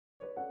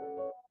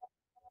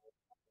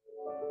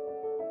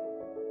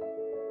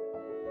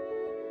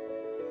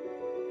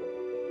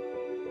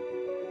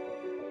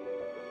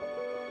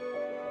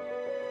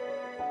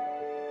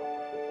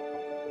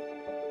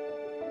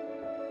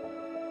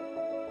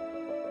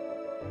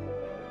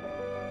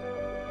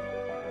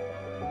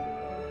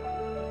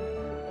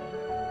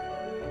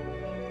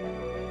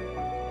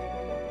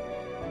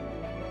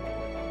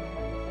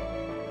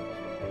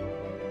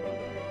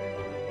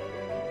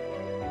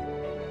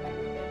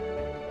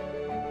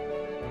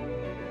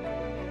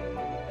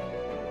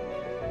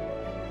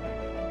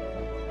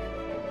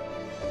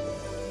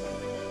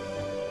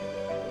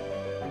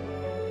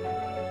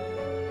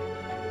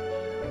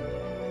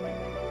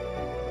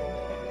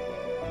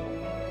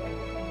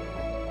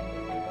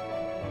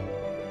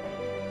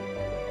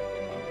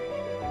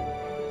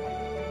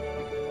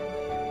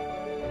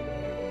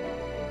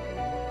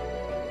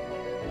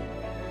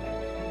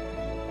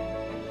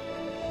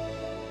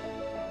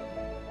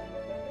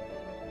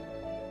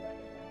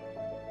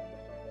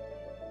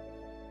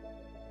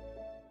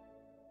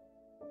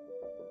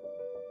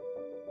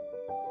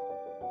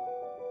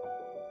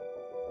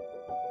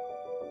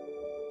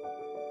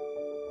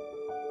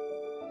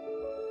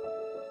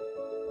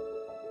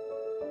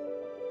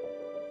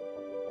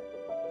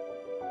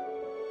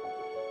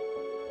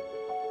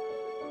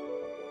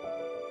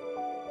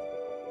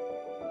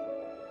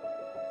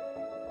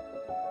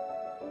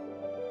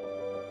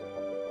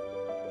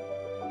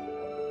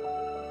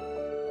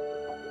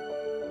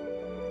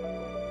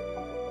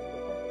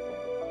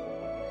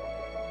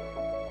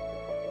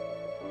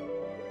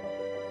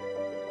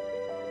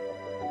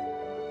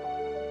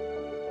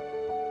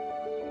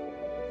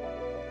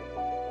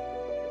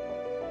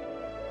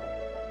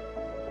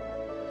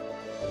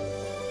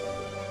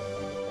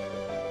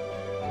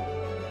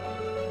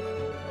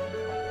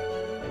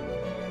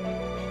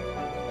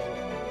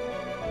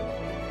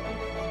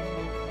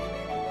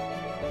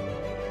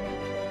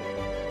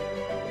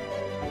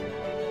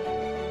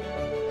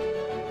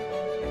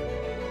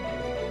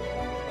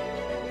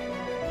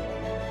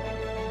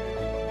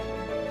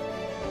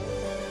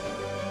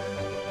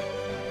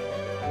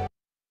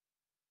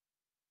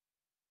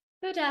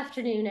Good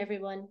afternoon,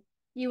 everyone.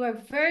 You are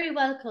very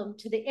welcome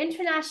to the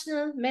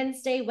International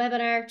Men's Day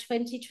Webinar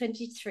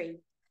 2023,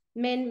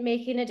 Men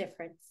Making a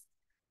Difference.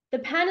 The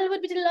panel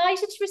would be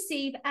delighted to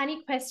receive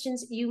any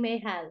questions you may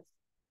have.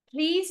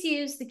 Please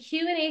use the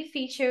Q&A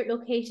feature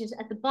located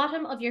at the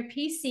bottom of your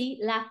PC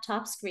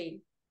laptop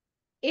screen.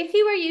 If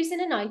you are using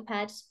an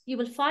iPad, you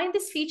will find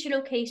this feature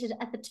located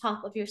at the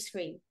top of your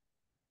screen.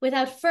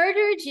 Without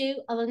further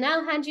ado, I will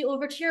now hand you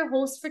over to your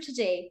host for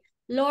today,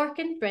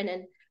 Lorcan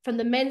Brennan from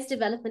the Men's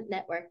Development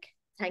Network.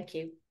 Thank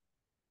you.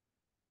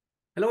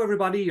 Hello,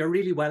 everybody. You're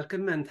really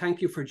welcome, and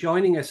thank you for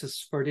joining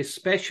us for this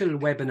special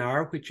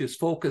webinar, which is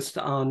focused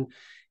on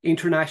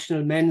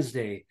International Men's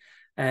Day.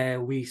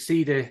 We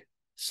see the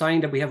sign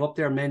that we have up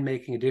there, Men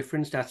Making a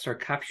Difference. That's our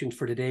caption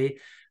for today.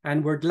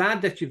 And we're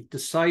glad that you've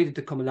decided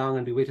to come along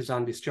and be with us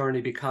on this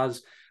journey,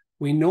 because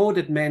we know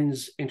that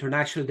Men's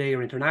International Day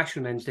or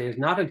International Men's Day is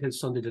not until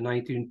Sunday the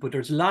 19th, but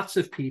there's lots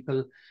of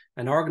people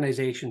and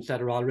organisations that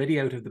are already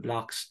out of the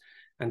blocks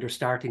and they're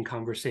starting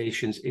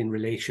conversations in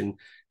relation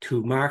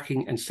to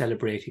marking and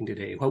celebrating the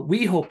day. What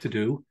we hope to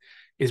do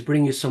is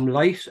bring you some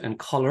light and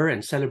colour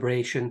and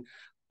celebration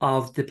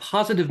of the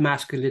positive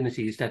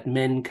masculinities that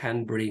men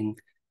can bring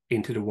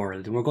into the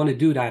world. And we're going to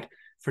do that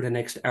for the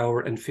next hour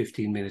and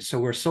 15 minutes. So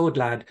we're so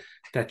glad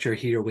that you're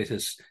here with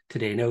us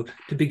today. Now,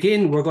 to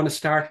begin, we're going to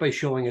start by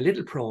showing a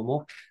little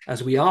promo,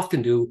 as we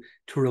often do,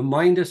 to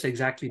remind us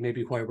exactly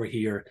maybe why we're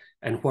here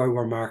and why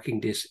we're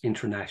marking this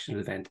international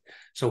event.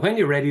 So when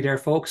you're ready there,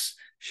 folks,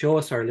 show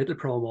us our little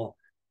promo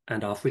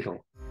and off we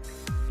go.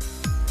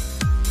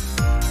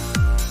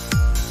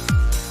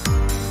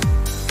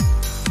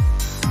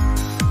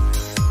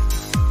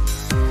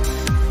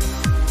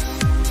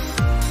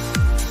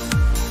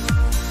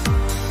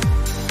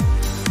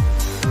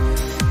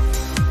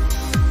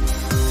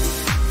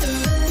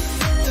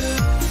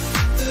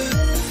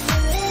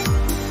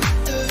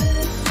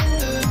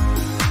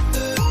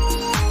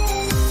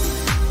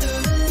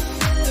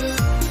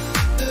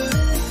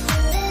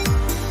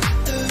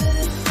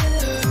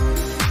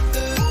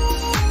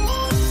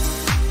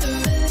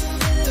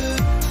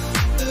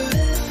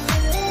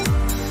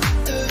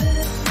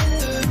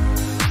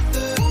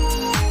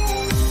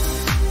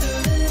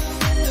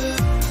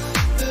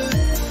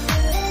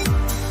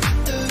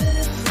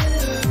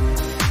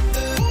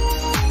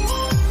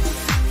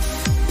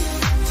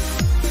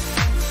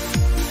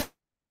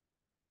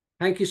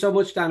 Thank you so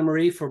much, Dana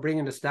Marie, for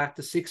bringing us that,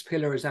 the 6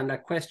 pillars, and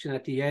that question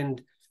at the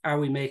end, are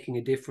we making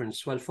a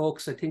difference? Well,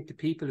 folks, I think the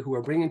people who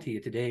are bringing to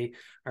you today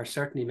are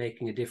certainly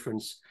making a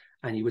difference,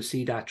 and you will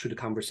see that through the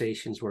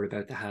conversations we're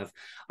about to have.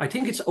 I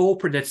think it's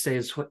Oprah that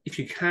says, if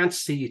you can't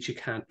see it, you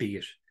can't be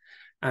it.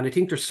 And I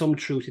think there's some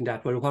truth in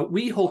that. But what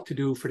we hope to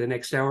do for the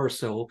next hour or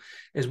so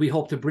is we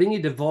hope to bring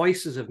you the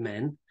voices of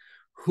men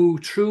who,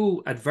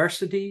 through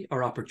adversity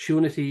or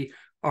opportunity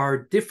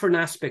or different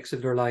aspects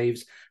of their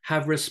lives,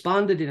 have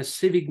responded in a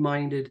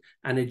civic-minded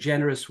and a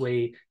generous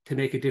way to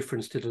make a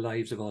difference to the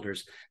lives of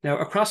others. Now,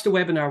 across the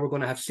webinar, we're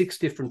going to have 6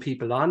 different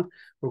people on.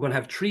 We're going to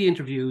have 3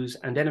 interviews,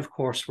 and then, of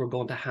course, we're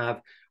going to have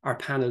our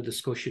panel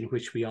discussion,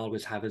 which we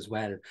always have as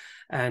well.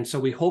 And so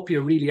we hope you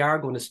really are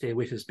going to stay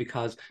with us,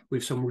 because we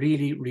have some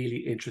really, really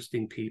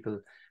interesting people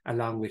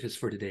along with us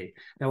for today.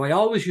 Now, I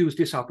always use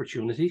this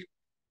opportunity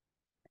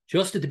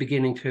just at the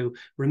beginning to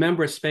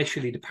remember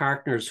especially the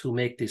partners who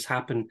make this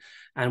happen.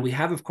 And we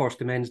have, of course,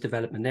 the Men's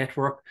Development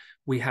Network,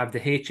 we have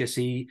the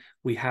HSE,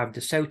 we have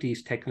the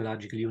Southeast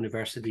Technological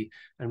University,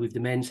 and we have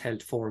the Men's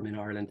Health Forum in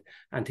Ireland.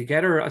 And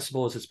together, I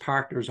suppose, as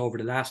partners over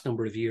the last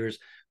number of years,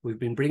 we've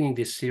been bringing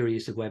this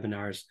series of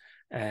webinars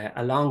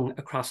along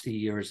across the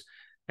years,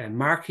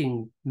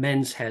 marking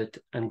men's health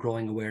and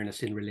growing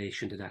awareness in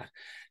relation to that.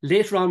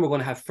 Later on, we're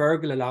going to have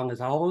Fergal along as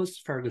always.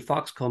 Fergal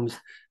Fox comes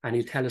and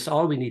he'll tell us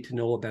all we need to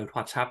know about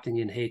what's happening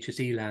in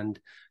HSE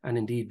land and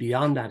indeed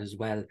beyond that as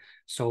well.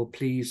 So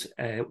please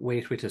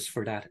wait with us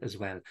for that as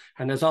well.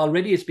 And as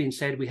already has been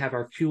said, we have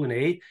our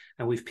Q&A,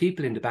 and we've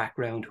people in the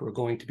background who are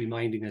going to be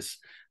minding us.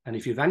 And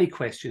if you have any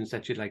questions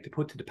that you'd like to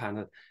put to the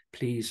panel,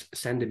 please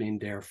send them in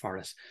there for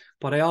us.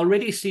 But I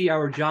already see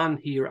our John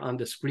here on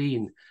the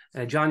screen.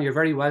 John, you're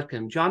very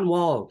welcome. John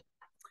Wall.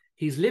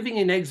 He's living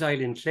in exile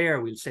in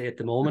Clare, we'll say at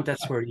the moment.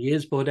 That's where he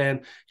is.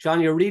 But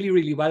John, you're really,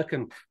 really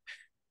welcome.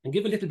 And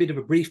give a little bit of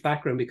a brief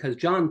background, because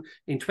John,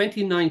 in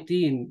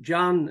 2019,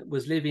 John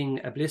was living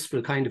a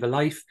blissful kind of a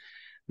life,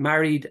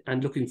 married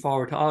and looking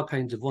forward to all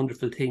kinds of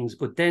wonderful things.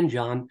 But then,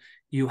 John,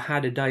 you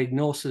had a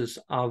diagnosis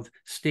of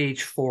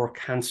stage 4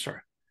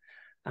 cancer.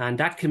 And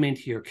that came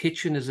into your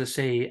kitchen, as I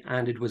say,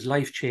 and it was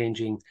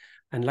life-changing,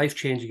 and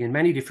life-changing in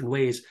many different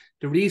ways.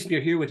 The reason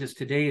you're here with us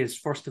today is,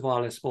 first of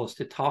all, I suppose,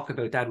 to talk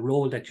about that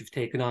role that you've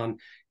taken on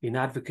in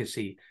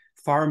advocacy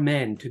for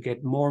men, to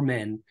get more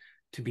men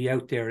to be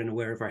out there and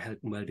aware of our health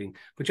and well-being.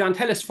 But John,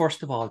 tell us,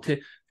 first of all, to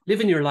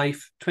live in your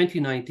life,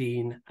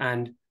 2019,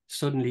 and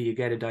suddenly you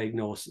get a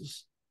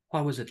diagnosis.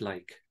 What was it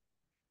like?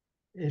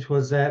 It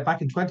was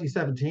back in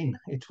 2017.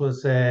 It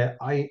was,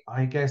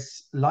 I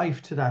guess,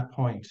 life to that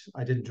point.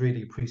 I didn't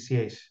really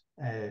appreciate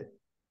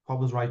what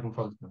was right in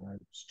front of me. I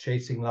was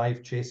chasing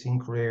life, chasing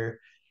career,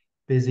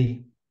 busy.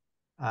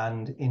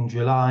 And in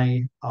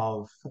July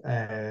of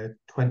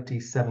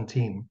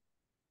 2017,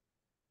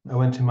 I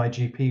went to my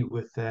GP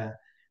with an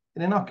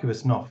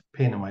innocuous enough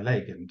pain in my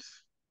leg, and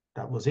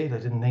that was it. I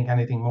didn't think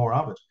anything more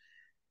of it.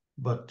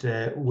 But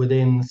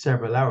within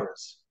several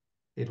hours,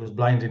 it was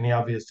blindingly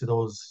obvious to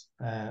those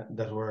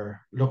that were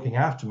looking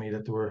after me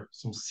that there were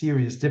some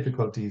serious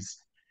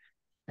difficulties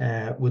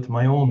with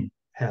my own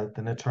health.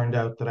 And it turned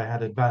out that I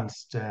had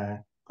advanced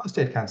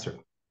prostate cancer,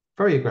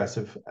 very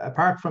aggressive.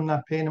 Apart from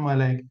that pain in my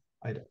leg,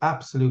 I had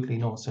absolutely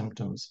no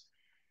symptoms.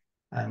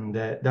 And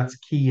that's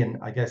key,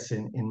 I guess,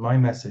 in my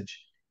message,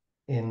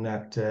 in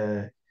that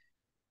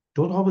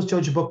don't always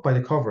judge a book by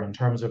the cover in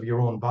terms of your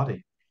own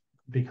body,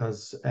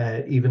 because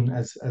even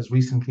as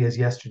recently as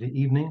yesterday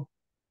evening,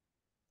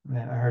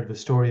 I heard of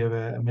a story of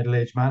a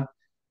middle-aged man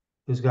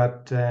who's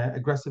got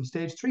aggressive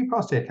stage 3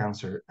 prostate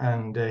cancer,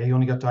 and he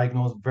only got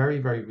diagnosed very,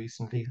 very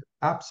recently,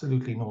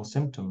 absolutely no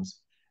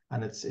symptoms.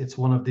 And it's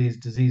one of these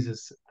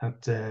diseases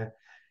that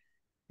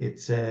it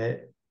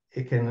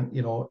can,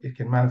 it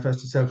can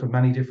manifest itself in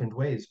many different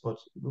ways, but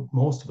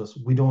most of us,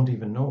 we don't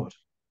even know it.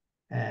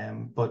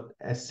 But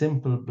a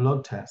simple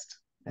blood test,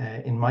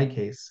 in my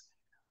case,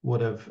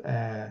 would have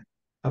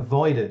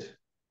avoided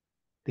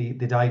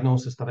the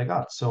diagnosis that I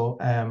got. So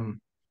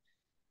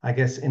I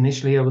guess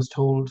initially I was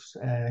told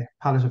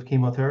palliative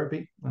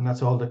chemotherapy, and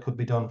that's all that could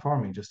be done for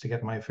me, just to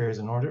get my affairs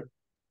in order.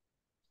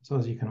 So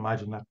as you can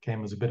imagine, that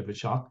came as a bit of a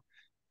shock.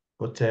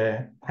 But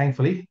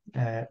thankfully,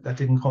 that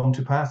didn't come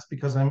to pass,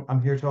 because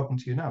I'm here talking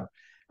to you now,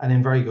 and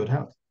in very good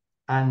health,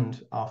 and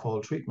off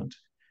all treatment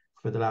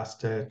for the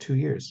last 2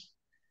 years.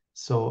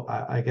 So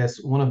I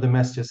guess one of the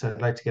messages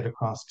I'd like to get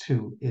across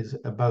too is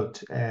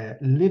about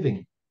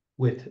living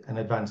with an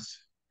advanced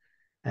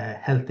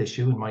health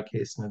issue, in my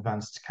case, an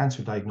advanced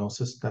cancer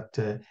diagnosis,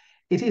 that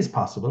it is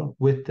possible,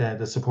 with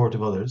the support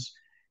of others,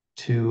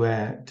 to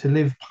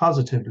live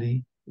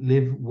positively,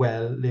 live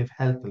well, live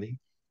healthily,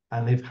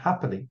 and live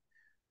happily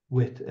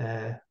with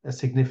a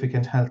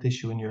significant health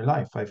issue in your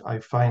life. I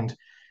find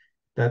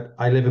that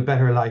I live a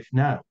better life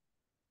now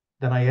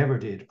than I ever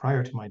did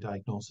prior to my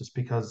diagnosis,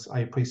 because I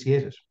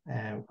appreciate it.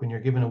 When you're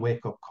given a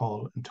wake-up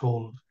call and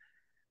told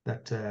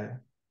that,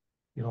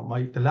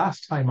 the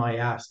last time I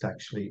asked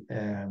actually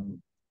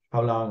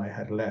how long I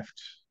had left,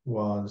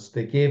 was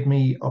they gave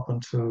me up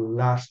until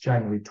last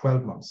January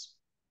 12 months.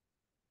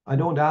 I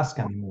don't ask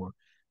anymore,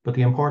 but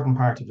the important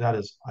part of that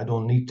is I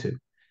don't need to.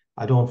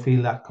 I don't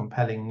feel that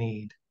compelling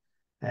need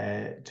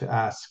to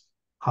ask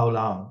how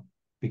long,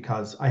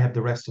 because I have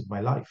the rest of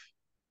my life.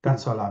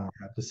 That's how long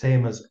I have, the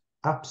same as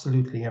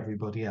absolutely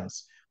everybody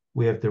else.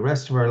 We have the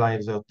rest of our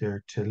lives out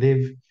there to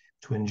live,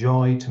 to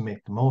enjoy, to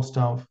make the most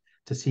of,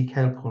 to seek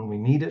help when we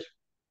need it,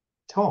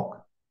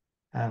 talk.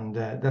 And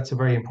that's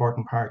a very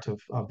important part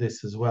of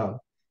this as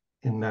well,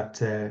 in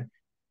that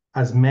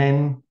as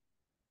men,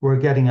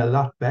 we're getting a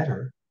lot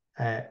better.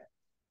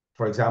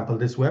 For example,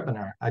 this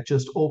webinar, at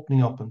just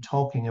opening up and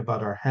talking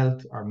about our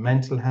health, our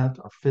mental health,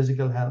 our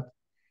physical health.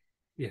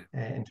 Yeah.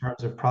 In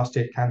terms of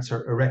prostate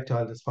cancer,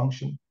 erectile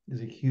dysfunction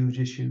is a huge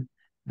issue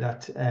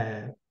that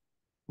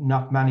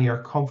not many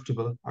are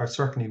comfortable, or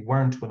certainly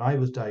weren't when I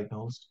was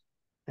diagnosed,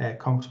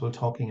 comfortable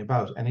talking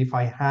about. And if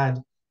I had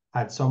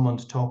someone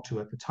to talk to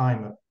at the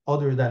time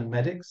other than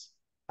medics,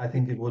 I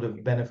think it would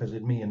have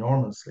benefited me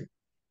enormously.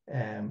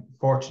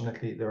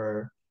 Fortunately,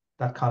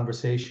 that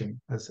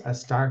conversation has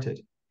started.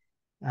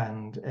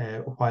 And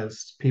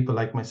whilst people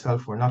like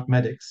myself were not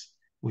medics,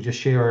 we just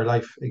share our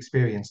life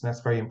experience, and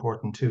that's very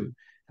important too.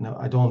 And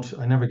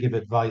I never give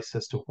advice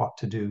as to what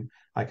to do.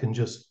 I can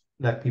just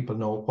let people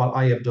know what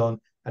I have done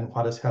and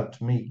what has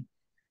helped me.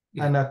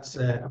 Yeah. And that's,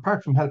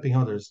 apart from helping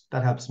others,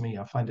 that helps me.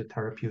 I find it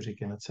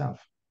therapeutic in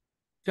itself.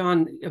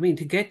 John, I mean,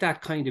 to get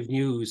that kind of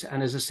news,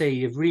 and as I say,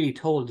 you've really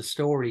told the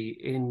story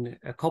in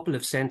a couple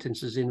of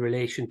sentences in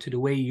relation to the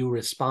way you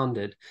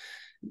responded.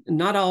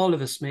 Not all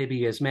of us,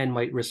 maybe as men,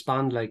 might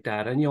respond like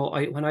that. And,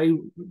 when I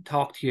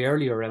talked to you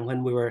earlier, and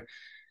when we were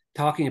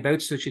talking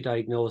about such a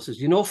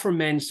diagnosis, for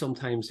men,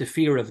 sometimes the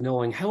fear of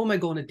knowing, how am I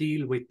going to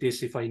deal with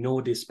this if I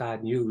know this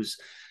bad news?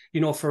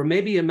 For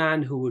maybe a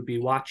man who would be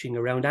watching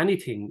around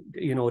anything,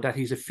 that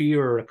he's a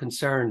fear or a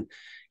concern,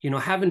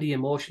 having the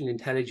emotional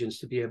intelligence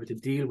to be able to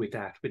deal with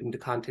that within the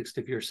context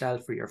of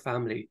yourself or your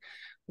family,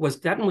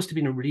 must have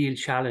been a real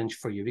challenge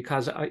for you,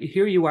 because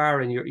here you are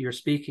and you're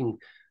speaking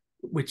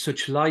with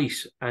such light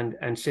and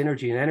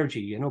synergy and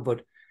energy,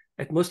 but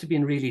it must have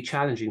been really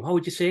challenging. What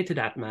would you say to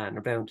that man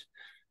about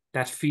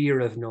that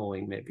fear of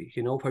knowing, maybe,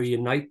 where you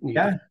unite?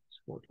 Yeah,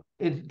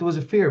 there was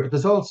a fear, but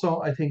there's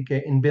also, I think,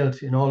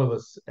 inbuilt in all of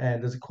us,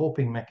 there's a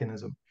coping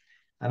mechanism.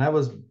 And I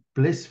was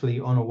blissfully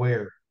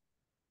unaware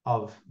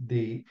of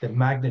the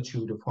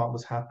magnitude of what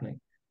was happening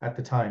at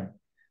the time.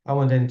 I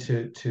went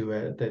into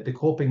the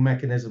coping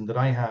mechanism that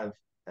I had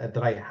at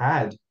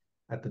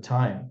the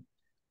time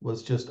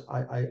was just,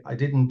 I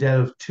didn't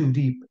delve too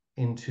deep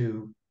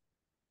into,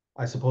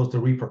 I suppose, the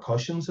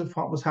repercussions of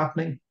what was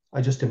happening.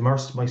 I just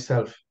immersed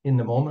myself in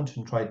the moment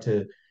and tried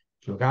to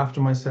look after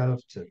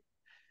myself,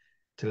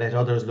 to let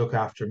others look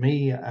after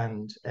me.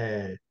 And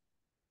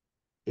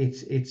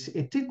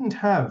it didn't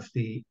have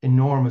the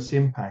enormous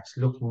impact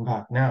looking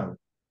back now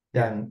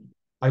than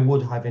I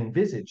would have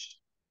envisaged.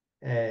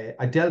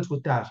 I dealt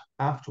with that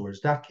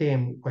afterwards. That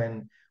came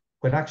when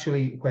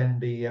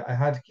I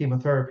had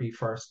chemotherapy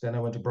first, then I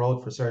went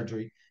abroad for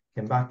surgery,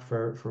 came back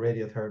for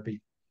radiotherapy,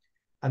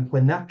 and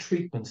when that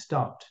treatment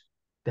stopped,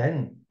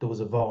 then there was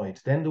a void,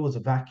 then there was a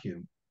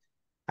vacuum,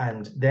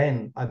 and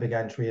then I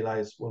began to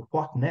realize, well,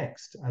 what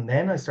next? And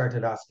then I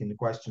started asking the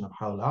question of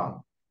how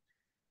long.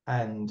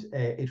 And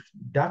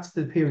that's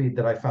the period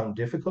that I found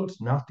difficult,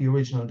 not the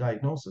original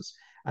diagnosis.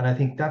 And I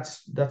think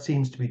that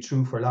seems to be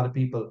true for a lot of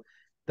people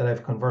that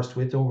I've conversed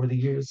with over the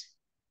years.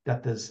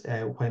 That there's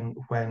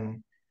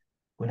when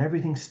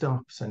everything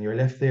stops and you're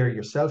left there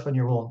yourself and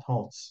your own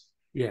thoughts,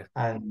 Yeah.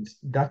 and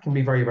that can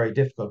be very, very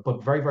difficult.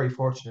 But very, very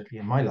fortunately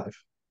in my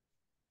life,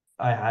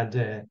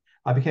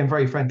 I became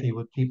very friendly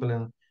with people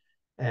in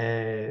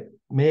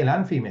male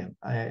and female,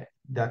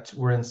 that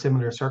were in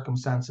similar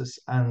circumstances,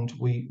 and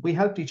we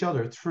helped each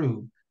other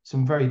through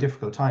some very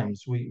difficult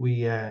times.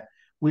 We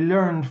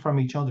learned from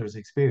each other's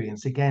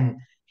experience. Again,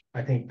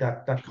 I think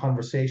that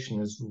conversation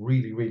is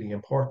really, really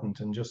important,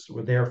 and just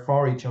we're there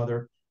for each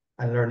other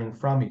and learning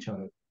from each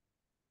other.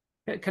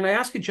 Can I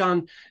ask you,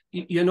 John,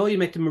 you know, you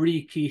met the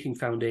Marie Keating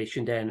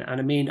Foundation then,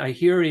 and I mean, I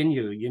hear in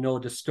you, you know,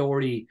 the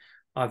story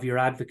of your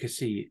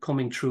advocacy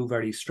coming through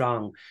very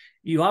strong.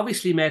 You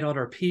obviously met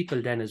other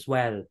people then as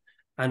well,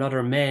 and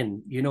other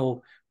men. You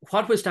know,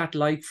 what was that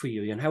like for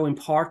you, and how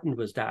important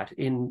was that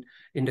in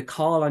the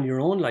call on your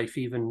own life,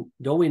 even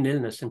though in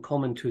illness, and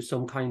coming to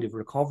some kind of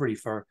recovery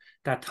for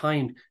that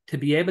time, to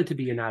be able to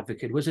be an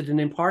advocate? Was it an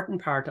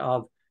important part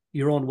of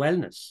your own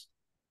wellness?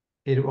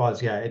 It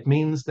was, yeah. It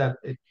means that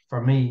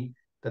for me,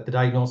 that the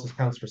diagnosis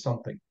counts for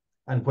something.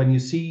 And when you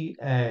see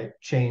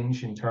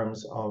change in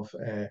terms of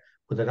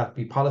whether that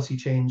be policy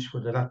change,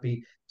 whether that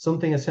be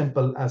something as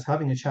simple as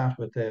having a chat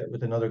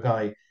with another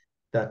guy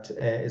that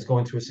is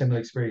going through a similar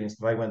experience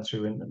that I went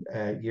through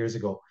years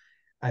ago,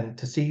 and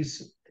to see,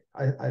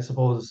 I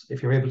suppose,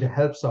 if you're able to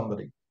help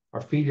somebody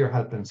or feel you're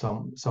helping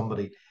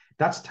somebody,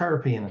 that's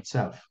therapy in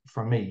itself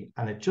for me,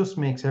 and it just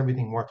makes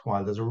everything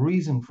worthwhile. There's a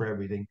reason for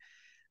everything,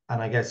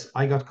 and I guess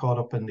I got caught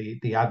up in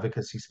the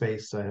advocacy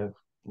space. I have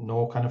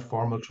no kind of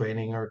formal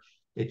training, or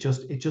it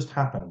just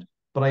happened.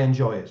 But I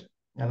enjoy it,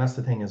 and that's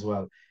the thing as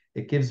well.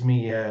 It gives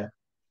me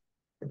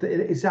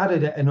it's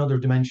added another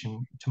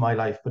dimension to my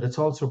life, but it's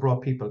also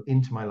brought people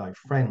into my life,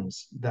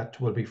 friends that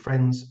will be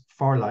friends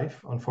for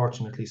life.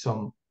 Unfortunately,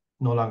 some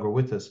no longer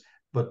with us,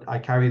 but I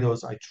carry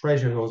those. I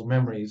treasure those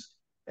memories.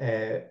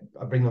 I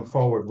bring them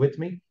forward with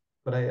me.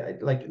 But I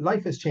like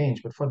life has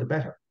changed, but for the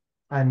better,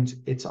 and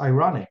it's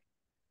ironic,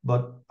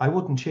 but I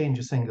wouldn't change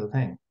a single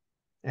thing.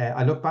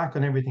 I look back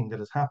on everything that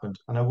has happened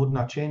and I would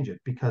not change it,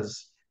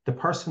 because the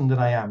person that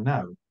I am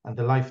now and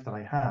the life that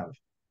I have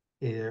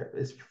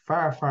is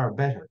far, far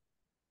better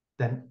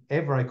than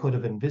ever I could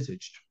have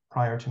envisaged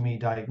prior to me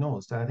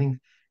diagnosed. And I think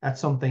that's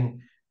something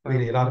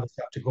really a lot of us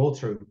have to go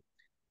through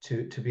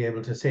to be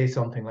able to say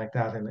something like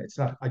that. And it's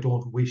not, I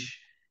wouldn't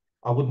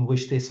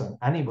wish this on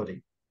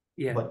anybody,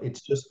 Yeah. but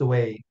it's just the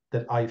way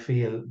that I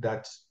feel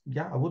that,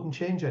 yeah, I wouldn't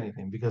change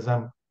anything, because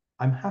I'm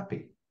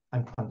happy,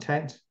 I'm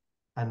content,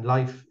 and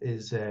life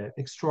is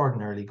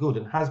extraordinarily good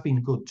and has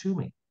been good to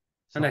me.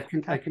 And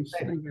So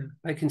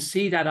I can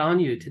see that on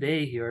you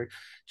today here,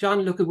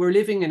 John. Look, we're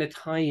living in a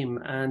time,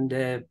 and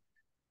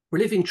we're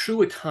living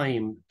through a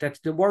time that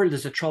the world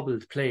is a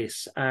troubled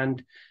place.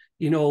 And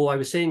you know, I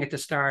was saying at the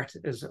start,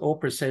 as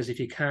Oprah says, if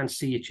you can't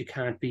see it, you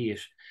can't be it.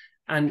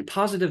 And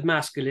positive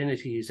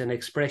masculinities and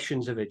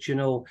expressions of it,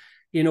 do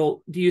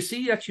you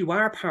see that you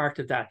are part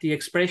of that, the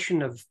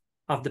expression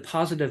of the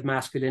positive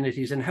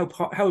masculinities, and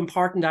how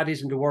important that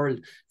is in the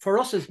world for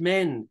us as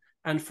men,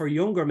 and for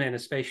younger men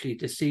especially,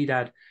 to see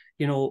that,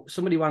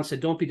 somebody once said,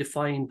 don't be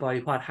defined by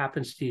what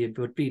happens to you,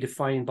 but be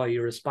defined by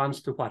your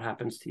response to what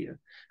happens to you.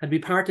 And be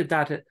part of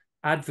that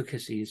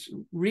advocacy is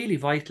really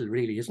vital,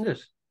 really, isn't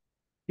it?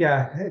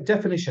 yeah,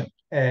 definition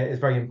is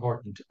very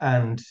important.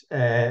 And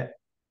I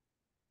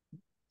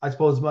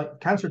suppose my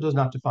cancer does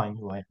not define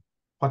who I am.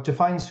 What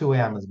defines who I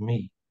am is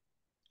me,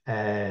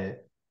 uh,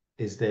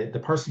 is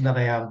the person that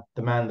I am,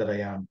 the man that I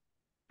am,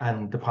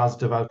 and the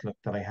positive outlook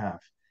that I have.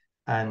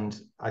 And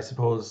I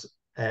suppose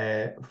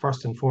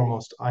first and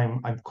foremost,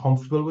 I'm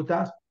comfortable with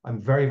that.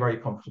 I'm very, very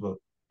comfortable.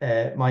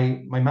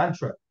 My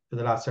mantra for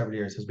the last several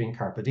years has been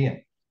carpe diem,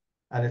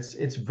 and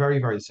it's very,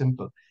 very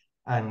simple.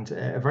 And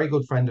a very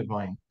good friend of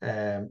mine,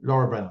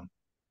 Laura Brennan,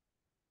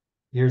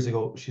 years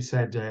ago, she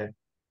said,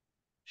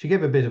 she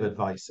gave a bit of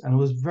advice, and it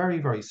was very,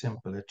 very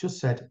simple. It just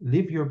said,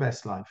 live your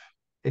best life.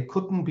 It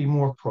couldn't be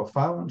more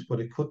profound, but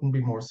it couldn't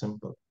be more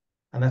simple.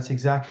 And that's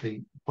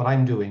exactly what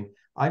I'm doing.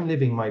 I'm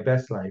living my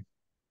best life,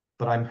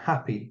 but I'm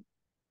happy.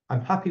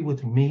 I'm happy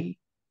with me.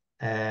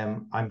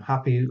 I'm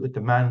happy with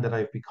the man that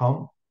I've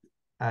become.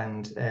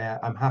 And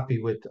I'm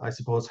happy with, I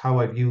suppose, how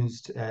I've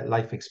used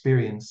life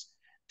experience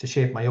to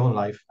shape my own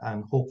life,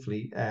 and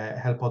hopefully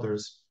help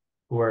others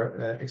who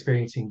are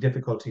experiencing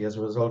difficulty as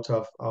a result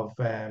of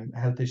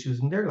health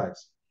issues in their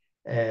lives.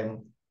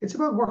 it's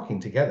about working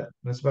together.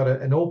 And it's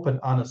about an open,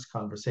 honest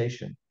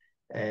conversation,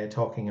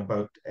 talking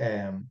about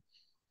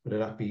whether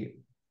that be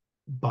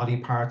body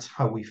parts,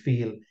 how we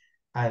feel.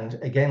 And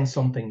again,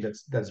 something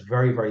that's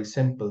very, very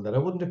simple that I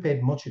wouldn't have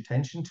paid much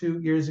attention to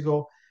years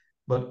ago,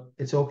 but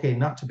it's okay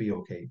not to be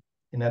okay.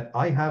 In that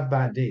I have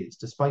bad days,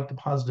 despite the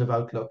positive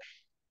outlook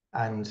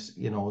and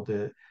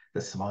the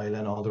smile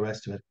and all the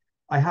rest of it.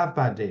 I have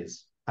bad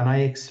days, and I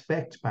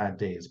expect bad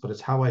days, but it's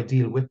how I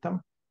deal with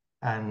them.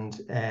 And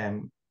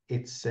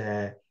it's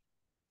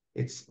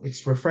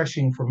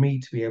refreshing for me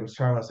to be able to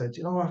turn and say,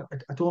 you know what,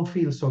 I don't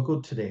feel so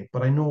good today,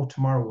 but I know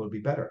tomorrow will be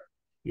better.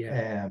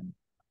 Yeah.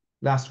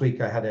 Last week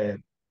I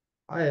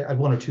had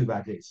one or two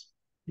bad days.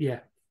 Yeah.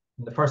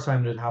 The first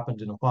time it had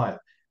happened in a while,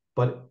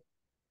 but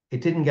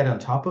it didn't get on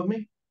top of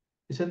me.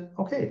 He said,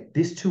 okay,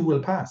 this too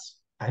will pass.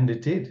 And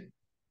it did.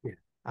 Yeah.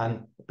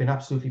 And been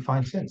absolutely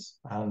fine since.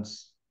 And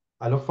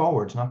I look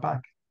forward, not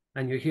back.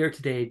 And you're here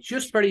today.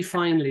 Just very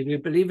finally, we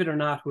believe it or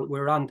not,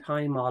 we're on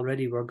time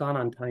already. We're gone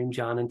on time,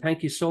 John. And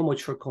thank you so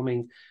much for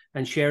coming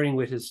and sharing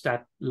with us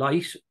that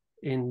light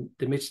in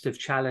the midst of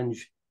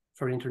challenge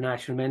for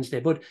International Men's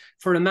Day. But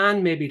for a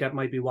man maybe that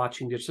might be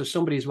watching this, so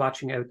somebody's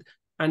watching out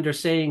and they're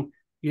saying,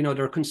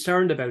 they're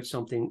concerned about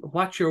something.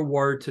 What's your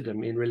word to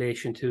them in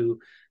relation to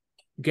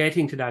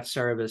getting to that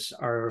service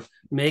or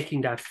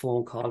making that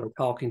phone call or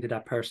talking to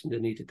that person they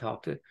need to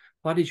talk to?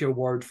 What is your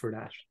word for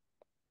that?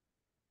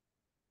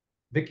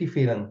 Vicky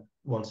Phelan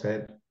once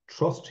said,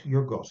 trust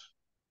your gut.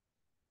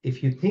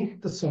 If you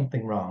think there's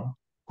something wrong,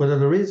 whether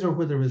there is or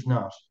whether there is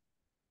not,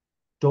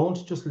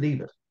 don't just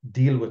leave it,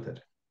 deal with it.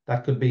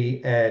 That could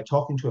be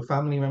talking to a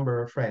family member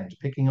or a friend,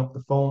 picking up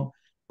the phone,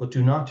 but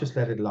do not just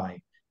let it lie.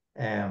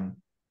 And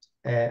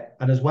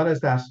as well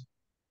as that,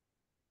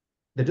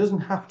 there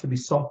doesn't have to be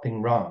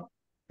something wrong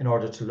in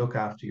order to look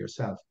after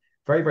yourself.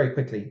 Very, very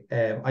quickly,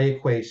 I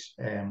equate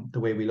the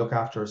way we look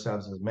after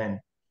ourselves as men.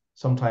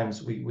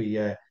 Sometimes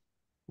we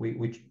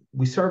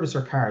service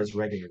our cars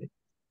regularly.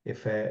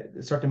 If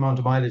a certain amount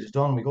of mileage is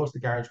done, we go to the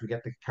garage, we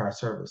get the car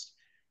serviced.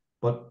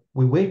 But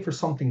we wait for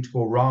something to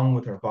go wrong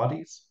with our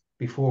bodies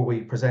before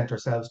we present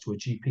ourselves to a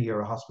GP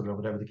or a hospital or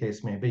whatever the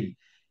case may be.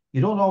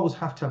 You don't always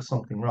have to have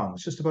something wrong.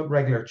 It's just about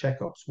regular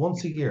checkups.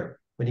 Once a year,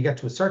 when you get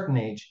to a certain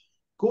age,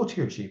 go to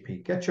your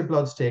GP, get your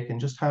bloods taken,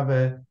 just have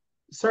a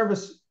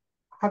service,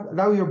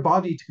 allow your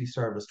body to be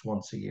serviced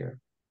once a year,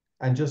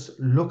 and just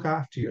look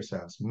after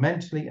yourselves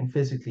mentally and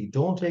physically.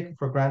 Don't take it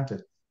for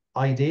granted.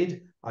 I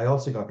did. I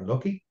also got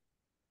lucky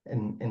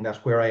in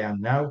that where I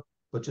am now,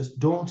 but just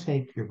don't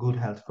take your good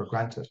health for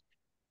granted.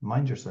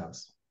 Mind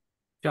yourselves.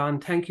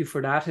 John, thank you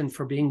for that and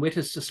for being with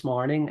us this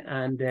morning.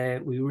 And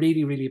we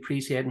really, really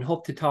appreciate it and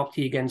hope to talk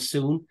to you again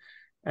soon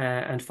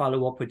and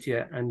follow up with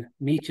you and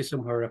meet you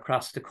somewhere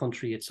across the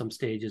country at some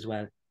stage as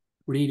well.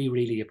 Really,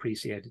 really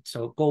appreciate it.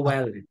 So go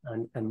well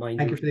and mind you.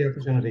 Thank you for the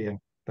opportunity and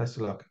best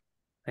of luck.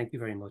 Thank you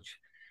very much.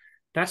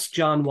 That's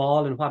John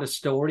Wall, and what a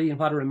story and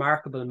what a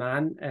remarkable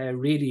man.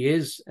 Really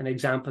is an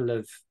example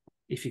of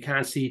if you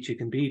can't see it, you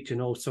can be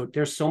it, So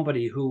there's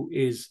somebody who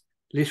is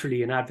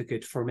literally an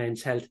advocate for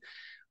men's health.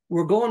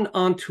 We're going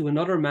on to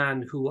another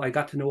man who I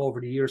got to know over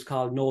the years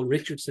called Noel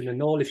Richardson. And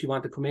Noel, if you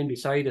want to come in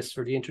beside us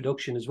for the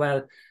introduction as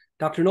well.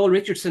 Dr. Noel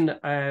Richardson,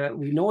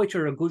 we know each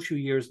other a good few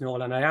years,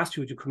 Noel, and I asked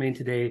you to come in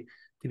today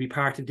to be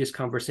part of this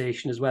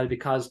conversation as well,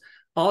 because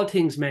all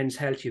things men's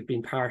health you've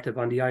been part of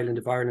on the island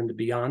of Ireland and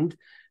beyond,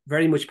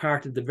 very much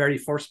part of the very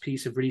first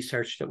piece of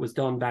research that was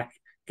done back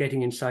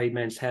getting inside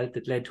men's health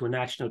that led to a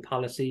national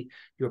policy.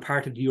 You're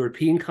part of the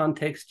European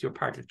context, you're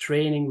part of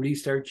training,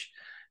 research,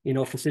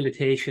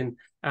 facilitation.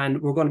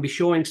 And we're going to be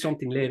showing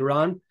something later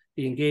on,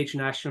 the Engage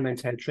National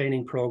Men's Health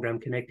Training Programme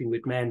Connecting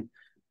with Men.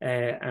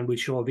 And we'll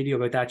show a video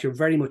about that. You're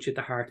very much at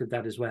the heart of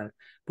that as well.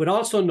 But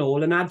also,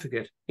 Noel, an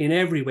advocate in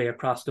every way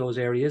across those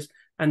areas.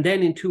 And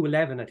then in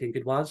 2011, I think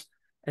it was,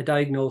 a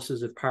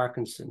diagnosis of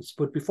Parkinson's.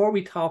 But before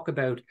we talk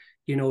about,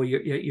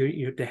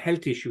 the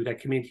health issue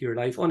that came into your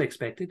life,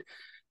 unexpected,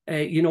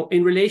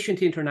 in relation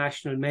to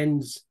International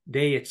Men's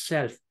Day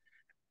itself,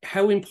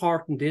 how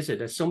important is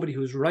it, as somebody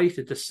who's right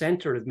at the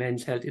centre of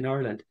men's health in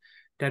Ireland,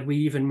 that we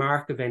even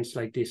mark events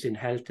like this in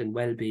health and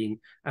well-being,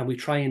 and we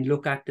try and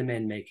look at the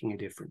men making a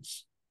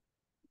difference?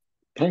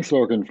 Thanks,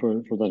 Logan, for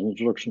that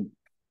introduction.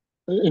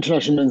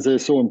 International Men's Day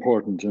is so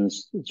important, and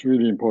it's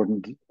really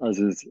important, as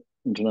is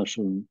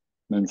International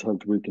Men's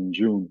Health Week in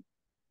June.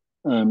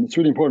 It's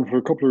really important for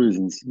a couple of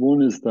reasons.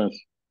 One is that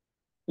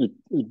it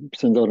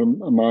sends out a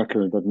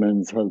marker that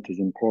men's health is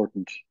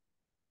important,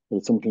 that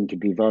it's something to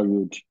be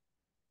valued,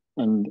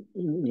 and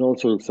it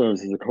also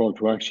serves as a call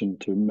to action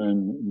to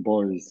men and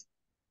boys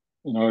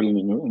in Ireland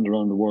and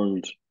around the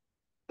world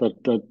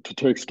that to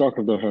take stock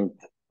of their health.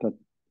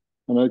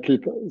 And I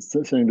keep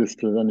saying this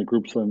to any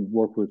groups I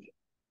work with: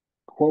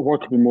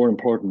 what could be more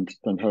important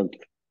than health?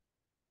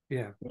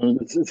 Yeah, and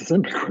it's a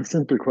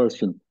simple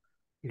question,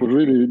 yeah. But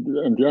really,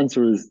 and the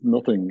answer is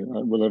nothing.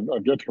 Well,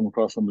 I've yet to come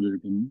across somebody who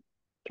can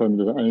tell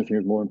me that anything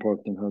is more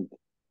important than health.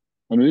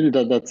 And really,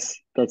 that's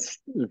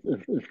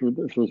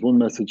if there's one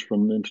message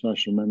from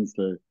International Men's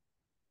Day,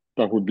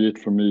 that would be it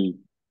for me.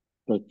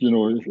 that,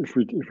 if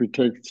we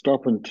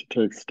stop and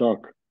take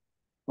stock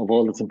of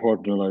all that's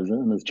important in our lives,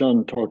 and as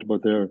John talked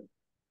about there,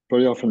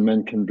 very often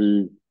men can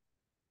be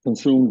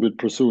consumed with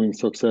pursuing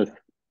success,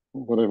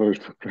 whatever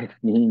success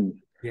means.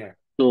 Yeah.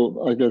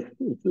 So I guess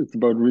it's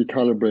about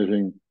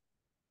recalibrating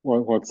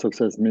what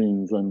success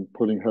means and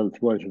putting health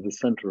right at the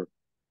center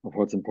of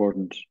what's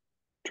important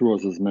to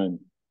us as men,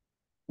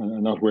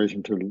 and not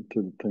waiting till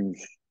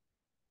things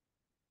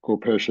go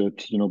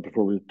pear-shaped,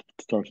 before we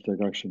start to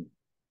take action.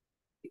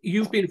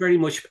 You've been very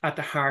much at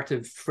the heart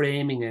of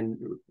framing and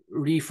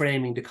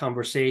reframing the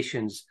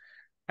conversations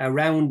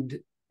around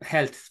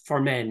health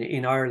for men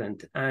in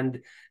Ireland, and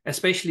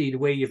especially the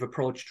way you've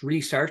approached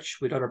research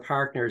with other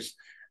partners,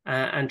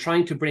 and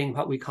trying to bring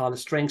what we call a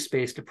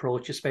strengths-based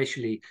approach,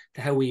 especially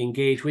to how we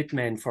engage with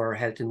men for our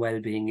health and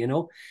well-being.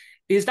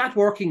 Is that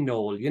working,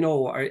 Noel?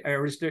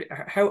 Or is there,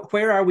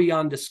 where are we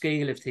on the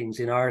scale of things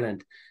in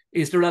Ireland?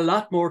 Is there a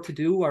lot more to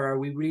do, or are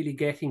we really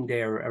getting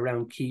there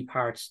around key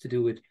parts to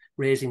do with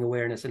raising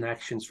awareness and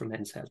actions for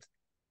men's health?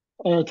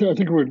 I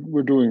think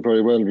we're doing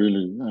very well,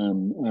 really,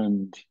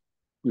 and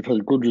we've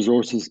had good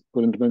resources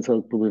put into men's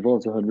health, but we've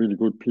also had really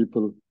good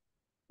people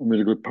and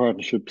really good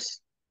partnerships,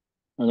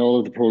 and all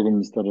of the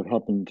programs that have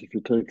happened. If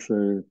you take,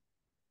 say,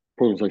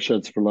 programs like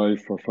Sheds for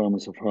Life or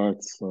Farmers of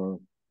Hearts or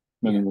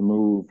Men in the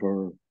Move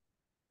or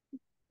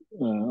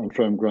On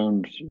Firm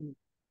Ground,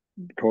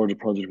 Corridor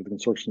Project with the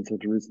construction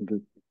sector recently,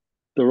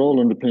 they're all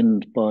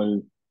underpinned by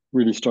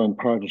really strong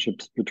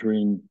partnerships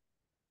between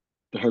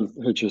the health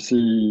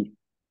HSE,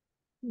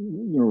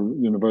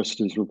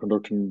 universities who are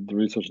conducting the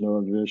research and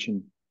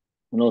evaluation,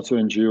 and also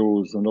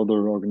NGOs and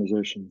other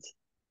organisations.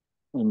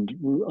 And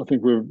I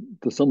think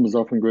the sum is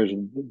often greater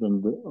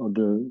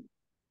than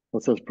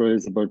what's that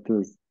praise about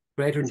the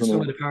greater than the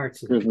sum of the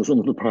parts. Greater than the sum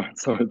of the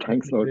parts. Sorry,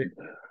 thanks, Lord.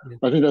 Yeah.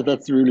 I think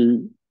that's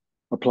really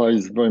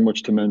applies very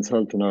much to men's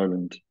health in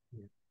Ireland.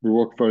 Yeah. We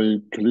work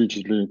very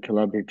collegiately,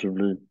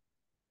 collaboratively,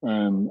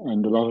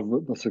 and a lot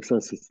of the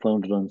success is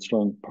founded on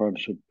strong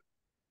partnership.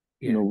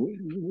 Yeah.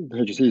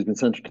 The HSE has been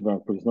central to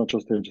that, but it's not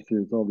just the HSE;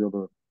 it's all the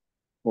other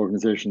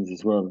organisations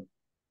as well.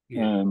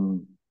 Yeah.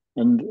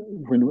 And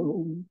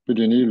when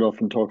Biddy O'Neill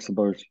often talks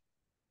about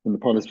when the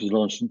policy was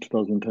launched in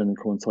 2010 and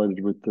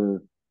coincided with the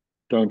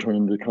downturn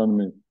in the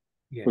economy,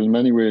 yeah. But in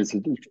many ways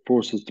it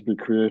forces us to be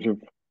creative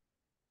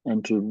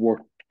and to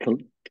work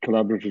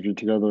collaboratively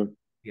together.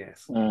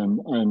 Yes.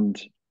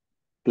 And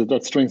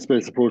that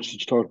strengths-based approach that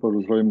you talked about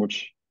was very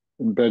much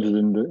embedded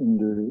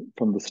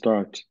from the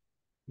start.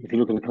 If you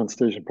look at the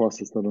consultation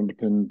process that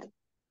underpinned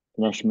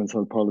the National Men's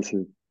Health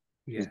Policy,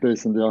 yeah. It was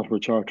based on the Ottawa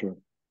Charter.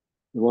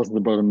 It wasn't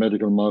about a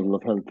medical model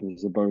of health. It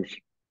was about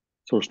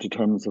social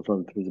determinants of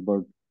health. It was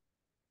about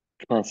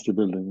capacity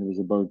building. It was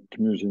about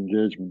community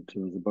engagement. It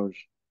was about,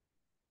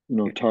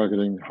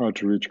 targeting hard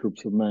to reach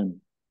groups of men.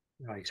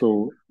 Right.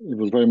 So it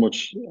was very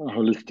much a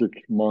holistic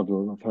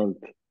model of health.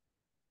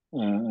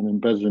 And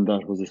embedded in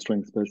that was a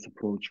strengths-based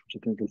approach,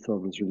 which I think has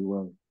served us really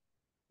well.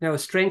 Now, a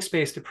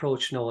strengths-based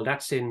approach, Noel,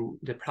 that's in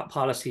the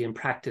policy and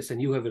practice,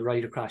 and you have it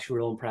right across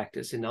your own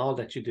practice in all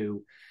that you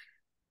do.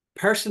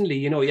 Personally,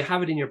 you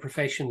have it in your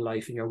professional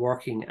life and you're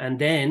working, and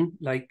then,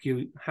 like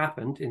you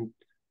happened in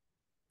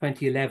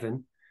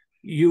 2011,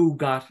 you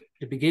got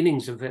the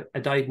beginnings of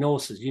a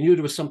diagnosis. You knew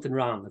there was something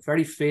wrong. A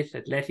very fit,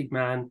 athletic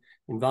man,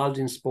 involved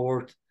in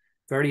sport,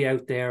 very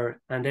out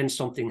there, and then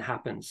something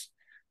happens.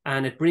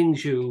 And it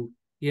brings you,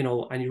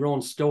 and your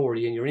own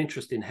story and your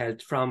interest in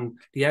health from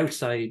the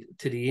outside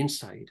to the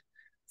inside.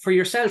 For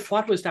yourself,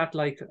 what was that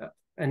like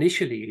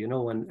initially,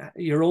 and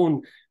your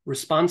own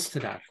response to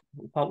that?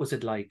 What was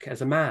it like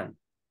as a man?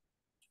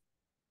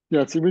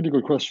 Yeah, it's a really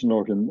good question,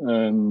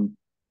 Morgan.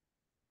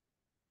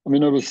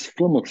 I was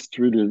flummoxed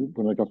really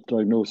when I got the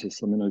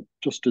diagnosis. I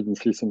just didn't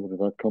see something like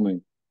that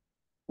coming.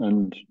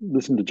 And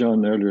listening to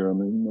John earlier, a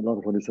lot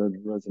of what he said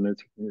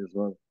resonates with me as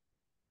well.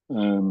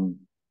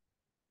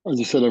 As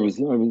you said, I was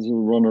a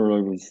runner.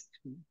 I was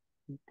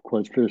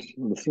quite fit.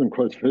 I'm still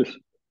quite fit,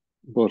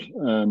 but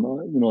I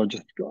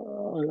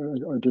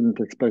didn't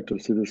expect to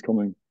see this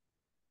coming.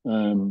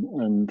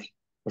 And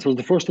I suppose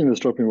the first thing that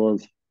struck me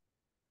was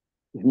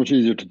it's much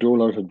easier to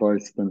dole out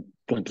advice than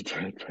to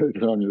take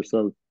it on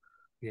yourself.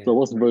 Yeah. So I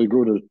wasn't very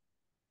good at it.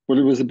 But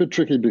it was a bit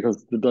tricky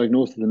because the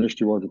diagnosis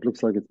initially was it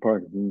looks like it's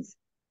Parkinson's.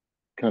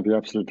 Can't be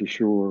absolutely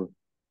sure.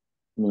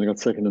 And then I got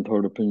second and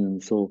third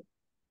opinions. So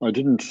I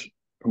didn't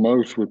come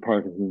out with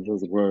Parkinson's,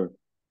 as it were.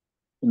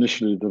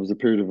 Initially, there was a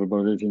period of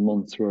about 18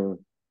 months where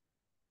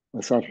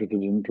I sat with it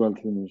and dwelt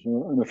in it.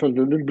 And I felt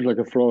a little bit like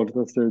a fraud at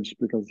that stage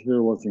because here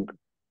I wasn't,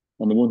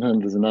 on the one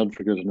hand, as an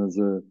advocate and as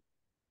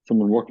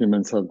someone working in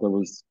men's health, I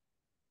was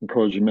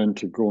encouraging men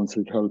to go and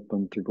seek help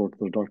and to go to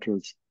their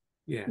doctors.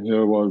 Yeah. And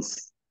here I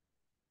was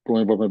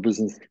going about my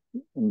business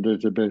on a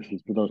day-to-day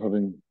basis without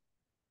having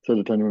said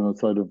it to anyone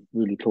outside of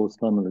really close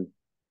family.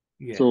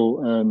 Yeah.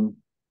 So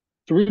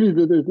really,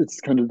 it's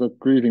kind of that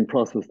grieving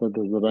process that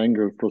there's that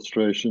anger,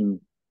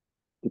 frustration,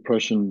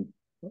 depression,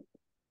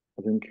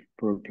 I think,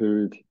 for a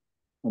period.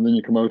 And then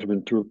you come out of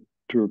it to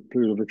a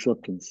period of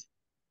acceptance.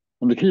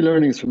 And the key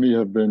learnings for me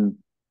have been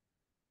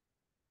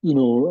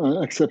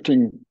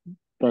accepting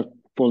that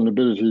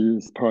vulnerability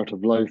is part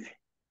of life,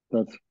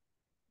 that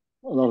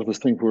a lot of us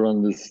think we're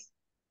on this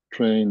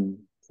train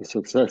to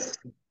success,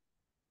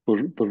 but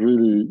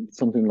really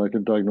something like a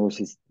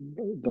diagnosis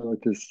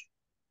like this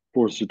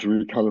forces you to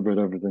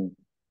recalibrate everything.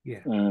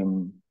 Yeah.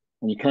 And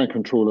you can't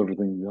control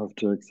everything. You have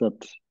to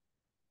accept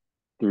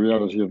the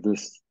reality of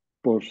this,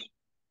 but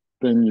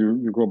then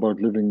you go about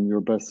living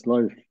your best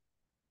life.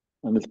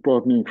 And it's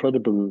brought me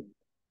incredible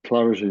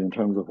clarity in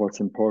terms of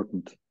what's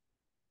important,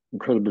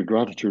 incredible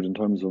gratitude in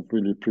terms of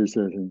really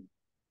appreciating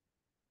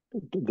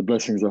the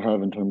blessings I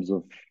have in terms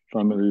of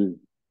family.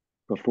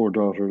 I've got 4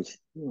 daughters,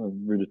 a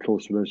really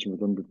close relation with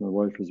them, with my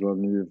wife as well,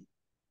 Niamh,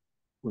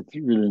 with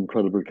really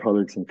incredible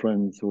colleagues and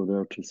friends who are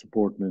there to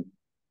support me.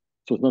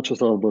 So it's not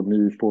just all about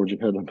me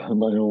forging ahead on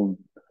my own.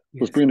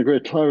 Yes. It's bringing a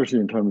great clarity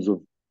in terms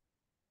of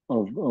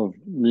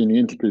leaning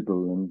into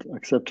people and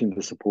accepting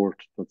the support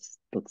that's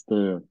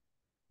there.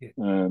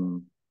 Yeah.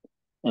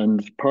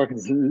 And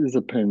Parkinson's is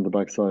a pain in the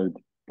backside,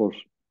 but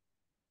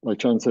like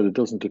John said, it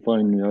doesn't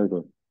define me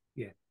either.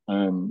 Yeah.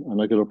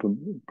 And I get up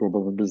and go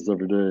about my business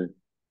every day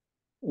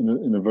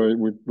in a very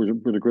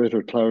with a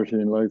greater clarity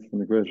in life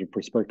and a greater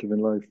perspective in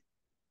life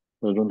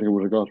that I don't think I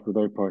would have got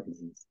without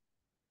Parkinson's.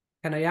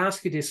 Can I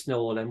ask you this,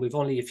 Noel? And we've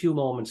only a few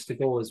moments to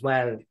go as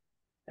well.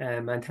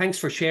 And thanks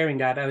for sharing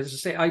that. I was to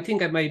say, I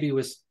think I maybe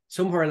was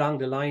somewhere along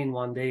the line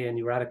one day and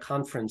you were at a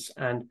conference,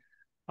 and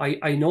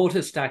I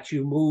noticed that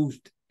you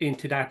moved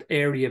into that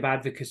area of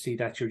advocacy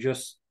that you're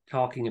just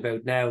talking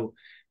about now,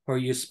 where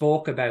you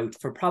spoke about,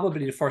 for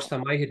probably the first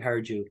time I had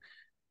heard you,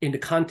 in the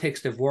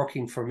context of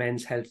working for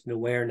men's health and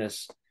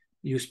awareness,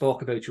 you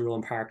spoke about your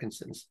own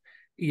Parkinson's.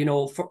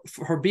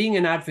 For being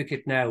an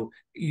advocate now,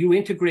 you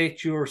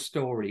integrate your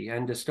story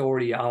and the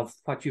story of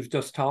what you've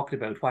just talked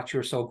about, what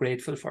you're so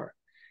grateful for,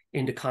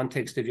 in the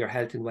context of your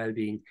health and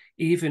well-being,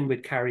 even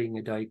with carrying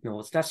a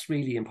diagnosis. That's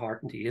really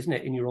important to you, isn't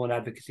it, in your own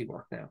advocacy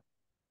work now?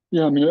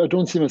 Yeah, I mean, I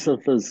don't see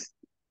myself as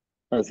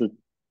a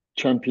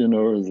champion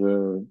or as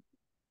a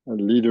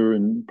leader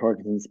in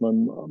Parkinson's.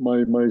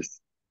 My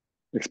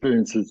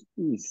experience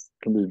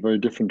can be very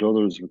different to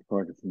others with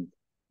Parkinson's.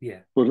 Yeah.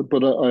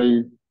 But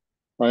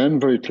I am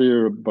very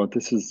clear about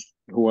this is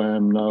who I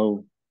am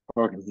now.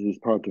 Parkinson's is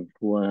part of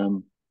who I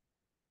am.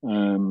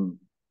 And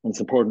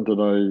it's important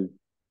that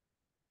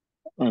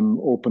I'm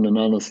open and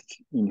honest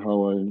in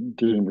how I'm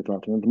dealing with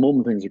that. And at the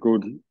moment, things are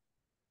good.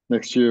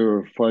 Next year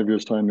or 5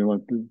 years' time, it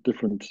might be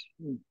different.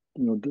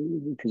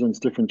 It presents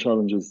different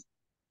challenges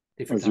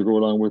as you go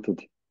along with it.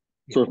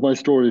 Yeah. So if my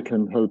story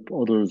can help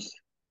others,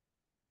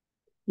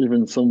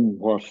 even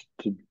somewhat,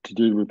 to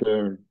deal with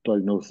their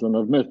diagnosis, and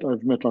I've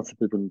met lots of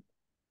people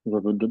who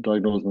have been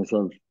diagnosed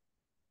myself,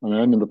 and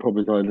I am in the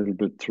public eye a little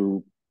bit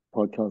through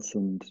podcasts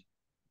and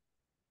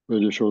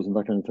radio shows and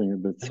that kind of thing a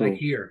bit. So, like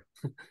here.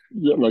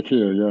 Yeah, like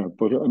here, yeah.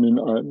 But I mean,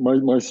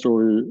 my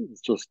story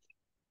is just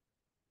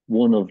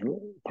one of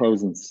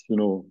thousands,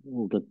 of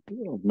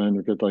men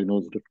who get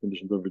diagnosed with different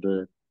conditions every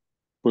day.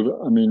 But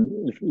I mean,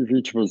 if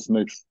each of us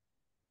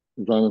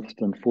is honest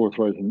and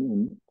forthright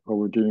in how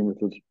we're dealing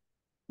with it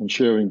and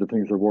sharing the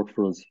things that work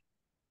for us,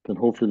 then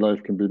hopefully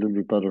life can be a little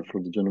bit better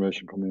for the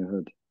generation coming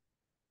ahead.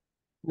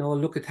 No,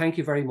 look, thank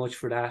you very much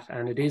for that.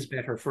 And it is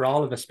better for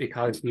all of us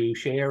because you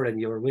share and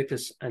you're with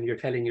us and you're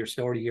telling your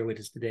story here with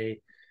us today,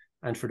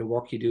 and for the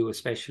work you do,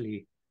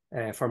 especially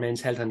for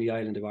men's health on the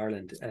island of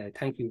Ireland.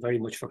 Thank you very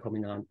much for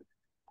coming on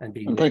and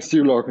being. And thanks to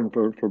you, Larkin,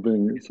 for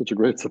being such a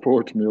great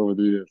support to me over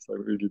the years. I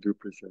really do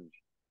appreciate it.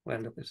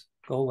 Well, look,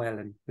 go well,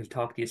 and we'll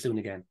talk to you soon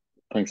again.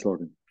 Thanks,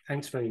 Larkin.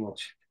 Thanks very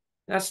much.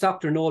 That's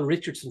Dr. Noel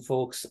Richardson,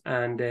 folks.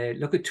 And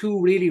look at 2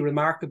 really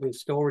remarkable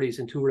stories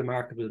and 2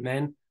 remarkable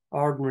men,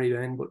 ordinary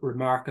men, but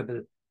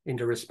remarkable in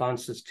their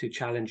responses to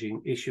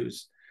challenging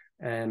issues.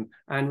 And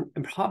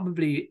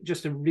probably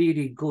just a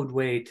really good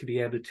way to be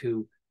able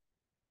to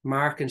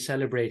mark and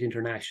celebrate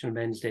International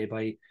Men's Day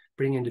by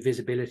bringing the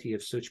visibility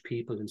of such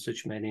people and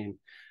such men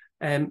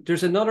in.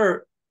 There's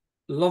another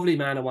lovely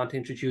man I want to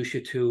introduce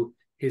you to.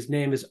 His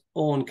name is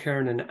Eoin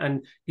Kernan,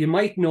 and you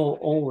might know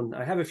Eoin.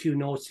 I have a few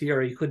notes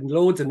here. You could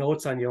loads of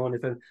notes on you,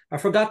 Eoin.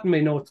 I've forgotten my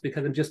notes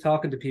because I'm just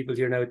talking to people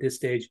here now at this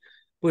stage.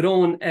 But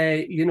Eoin,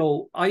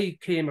 I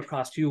came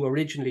across you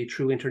originally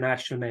through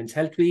International Men's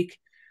Health Week.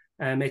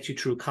 I met you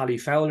through Collie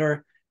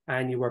Fowler,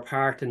 and you were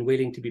part and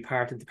willing to be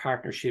part of the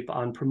partnership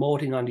on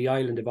promoting on the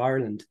island of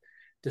Ireland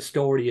the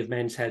story of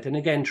men's health, and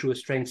again through a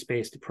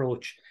strengths-based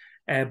approach.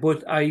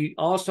 But I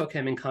also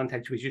came in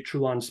contact with you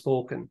through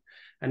Unspoken.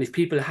 And if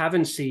people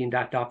haven't seen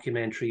that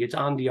documentary, it's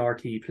on the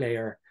RTE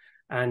player,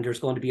 and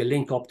there's going to be a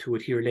link up to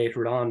it here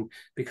later on.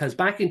 Because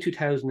back in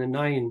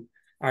 2009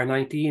 or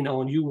 19,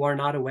 Eoin, you were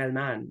not a well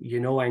man.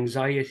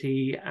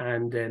 Anxiety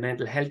and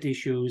mental health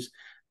issues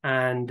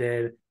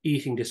and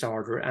eating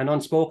disorder. And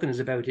Unspoken is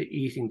about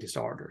eating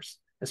disorders,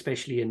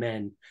 especially in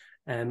men.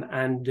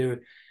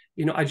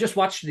 I just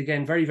watched it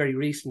again very, very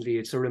recently.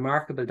 It's a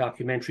remarkable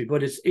documentary,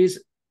 but it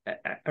is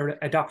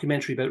a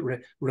documentary about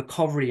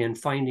recovery and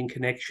finding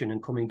connection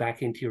and coming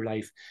back into your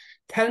life.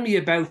 Tell me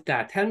about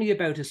that. Tell me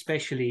about,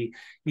 especially,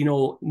 you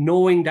know,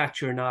 knowing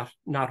that you're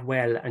not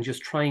well and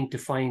just trying to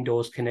find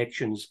those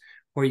connections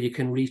where you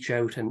can reach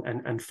out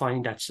and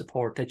find that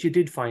support that you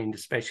did find,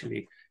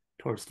 especially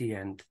towards the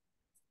end.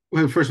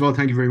 Well, first of all,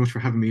 thank you very much for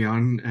having me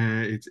on.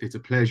 It's a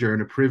pleasure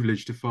and a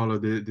privilege to follow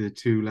the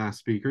two last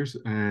speakers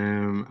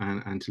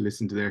and to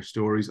listen to their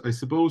stories. I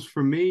suppose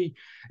for me,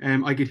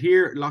 I could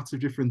hear lots of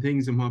different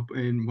things in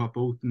what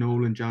both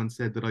Noel and John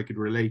said that I could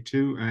relate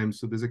to.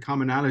 So there's a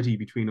commonality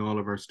between all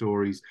of our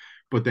stories,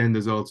 but then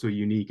there's also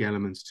unique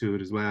elements to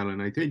it as well.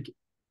 And I think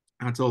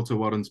that's also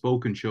what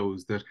Unspoken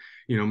shows, that,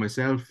 you know,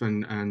 myself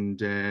and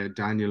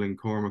Daniel and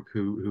Cormac,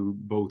 who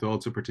both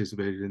also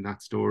participated in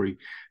that story.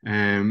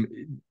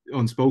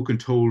 Unspoken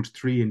told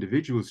 3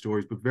 individual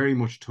stories, but very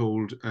much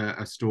told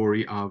a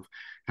story of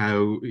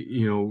how,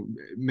 you know,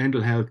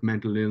 mental health,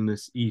 mental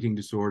illness, eating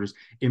disorders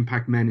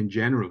impact men in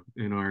general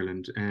in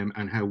Ireland,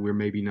 and how we're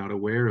maybe not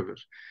aware of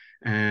it.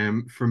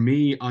 For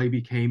me, I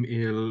became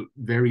ill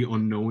very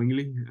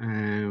unknowingly.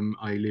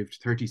 I lived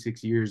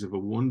 36 years of a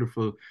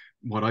wonderful,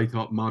 what I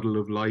thought, model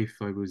of life.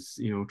 I was,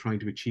 you know, trying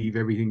to achieve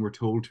everything we're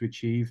told to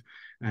achieve,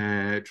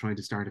 trying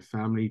to start a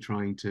family,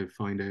 trying to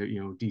find a,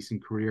 you know,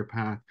 decent career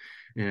path,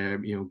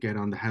 you know, get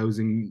on the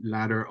housing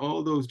ladder,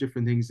 all those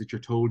different things that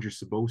you're told you're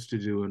supposed to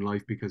do in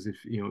life, because if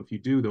you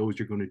do those,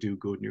 you're going to do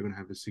good and you're going to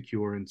have a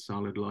secure and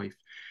solid life.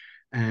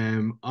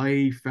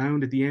 I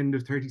found at the end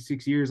of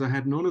 36 years, I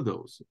had none of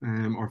those,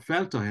 or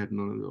felt I had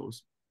none of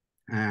those.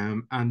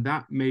 And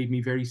that made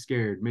me very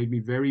scared, made me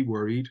very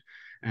worried,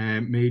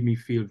 made me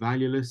feel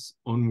valueless,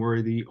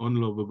 unworthy,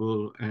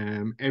 unlovable,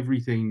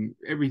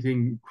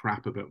 everything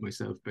crap about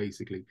myself,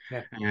 basically.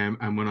 Yeah.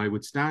 And when I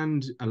would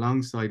stand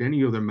alongside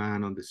any other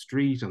man on the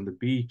street, on the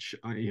beach,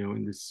 you know,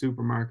 in the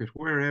supermarket,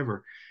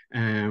 wherever,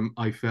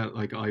 I felt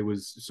like I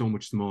was so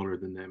much smaller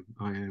than them.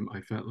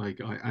 I felt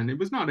like and it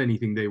was not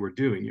anything they were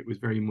doing. It was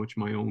very much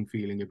my own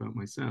feeling about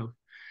myself.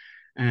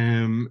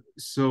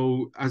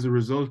 So as a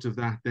result of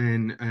that,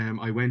 then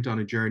I went on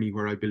a journey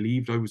where I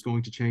believed I was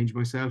going to change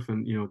myself,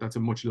 and, you know, that's a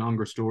much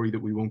longer story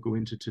that we won't go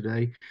into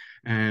today.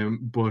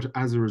 But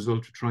as a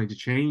result of trying to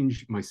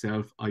change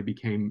myself, I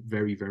became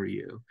very,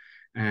 very ill.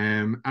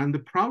 And the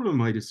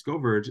problem I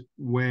discovered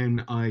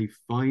when I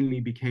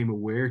finally became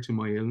aware to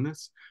my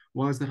illness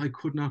was that I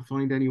could not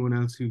find anyone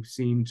else who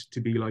seemed to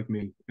be like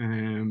me.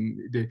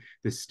 The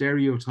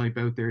stereotype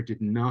out there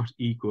did not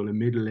equal a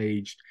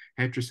middle-aged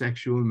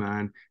heterosexual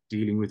man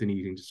dealing with an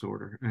eating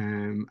disorder.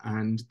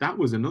 And that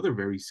was another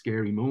very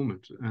scary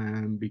moment,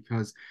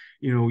 because,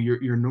 you know,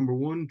 you're number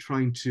one,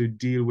 trying to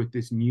deal with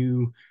this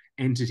new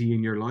entity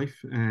in your life,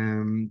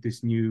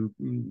 this new,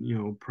 you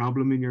know,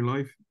 problem in your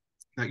life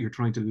that you're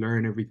trying to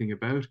learn everything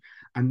about.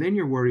 And then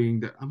you're worrying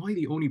that, am I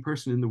the only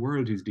person in the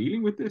world who's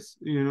dealing with this?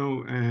 You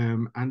know,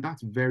 and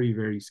that's very,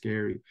 very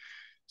scary.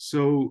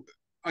 So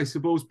I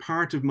suppose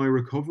part of my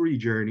recovery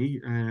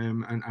journey,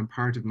 and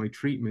part of my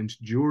treatment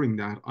during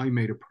that, I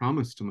made a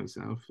promise to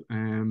myself,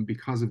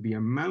 because of the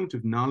amount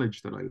of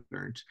knowledge that I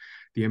learned,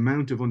 the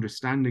amount of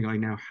understanding I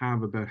now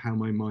have about how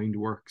my mind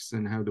works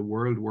and how the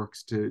world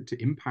works to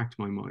impact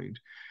my mind,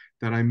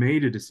 that I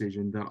made a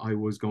decision that I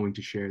was going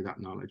to share that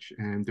knowledge.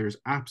 And there's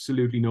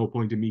absolutely no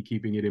point in me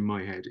keeping it in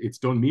my head. It's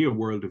done me a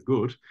world of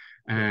good,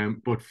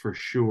 but for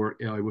sure,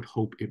 I would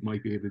hope it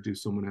might be able to do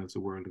someone else a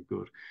world of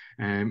good,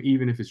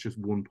 even if it's just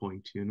one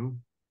point, you know.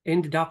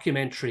 In the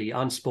documentary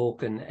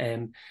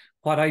Unspoken,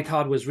 what I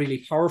thought was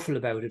really powerful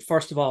about it,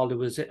 first of all, it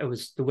was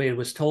the way it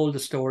was told, the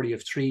story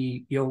of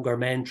 3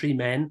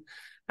 men,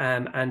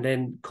 and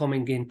then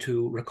coming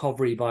into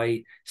recovery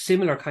by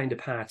similar kind of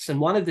paths. And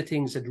one of the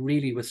things that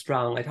really was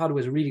strong, I thought it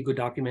was a really good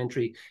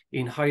documentary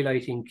in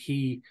highlighting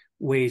key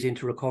ways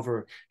into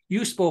recover.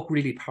 You spoke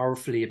really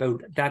powerfully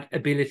about that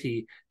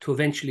ability to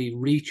eventually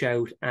reach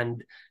out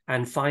and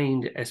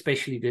find,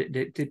 especially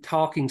the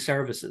talking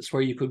services,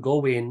 where you could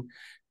go in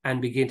and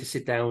begin to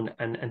sit down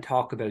and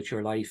talk about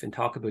your life and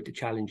talk about the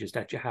challenges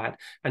that you had.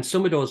 And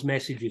some of those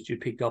messages you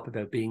picked up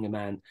about being a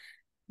man,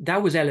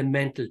 that was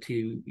elemental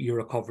to your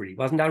recovery.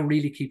 Wasn't that a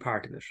really key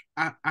part of it?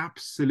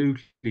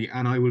 Absolutely.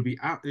 And I will be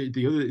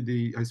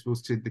I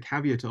suppose, to the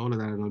caveat to all of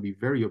that, and I'll be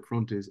very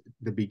upfront, is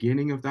the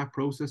beginning of that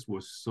process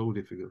was so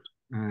difficult,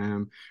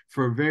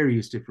 for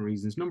various different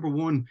reasons. Number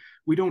one,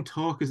 we don't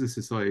talk as a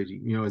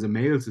society, you know, as a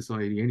male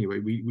society anyway.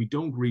 We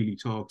don't really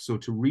talk. So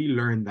to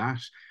relearn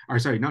that, or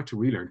sorry, not to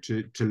relearn,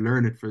 to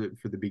learn it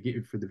for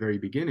the very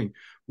beginning,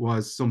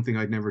 was something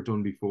I'd never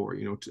done before.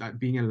 You know,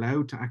 being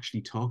allowed to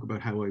actually talk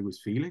about how I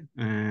was feeling,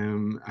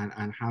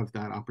 and have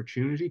that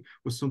opportunity,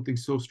 was something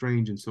so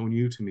strange and so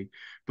new to me.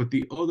 But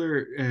the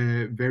other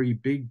very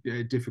big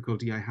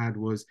difficulty I had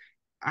was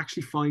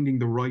actually finding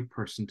the right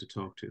person to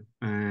talk to,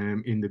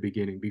 in the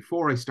beginning.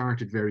 Before I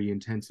started very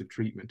intensive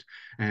treatment,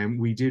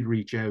 we did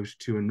reach out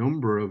to a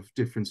number of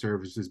different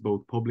services,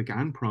 both public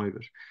and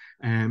private,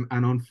 and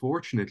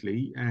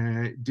unfortunately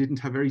didn't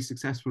have very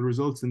successful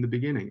results in the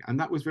beginning. And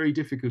that was very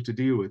difficult to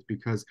deal with,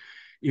 because,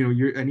 you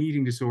know, an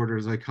eating disorder,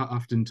 as I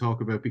often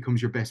talk about,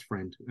 becomes your best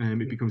friend.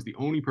 It becomes the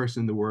only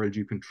person in the world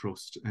you can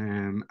trust.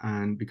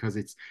 And because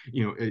it's,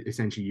 you know,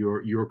 essentially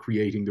you're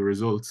creating the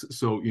results.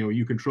 So, you know,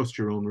 you can trust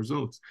your own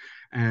results.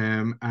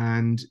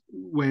 And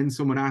when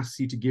someone asks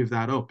you to give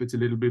that up, it's a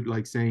little bit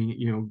like saying,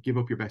 you know, give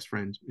up your best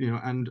friend, you know.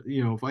 And,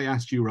 you know, if I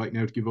asked you right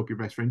now to give up your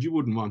best friend, you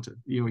wouldn't want it.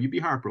 You know, you'd be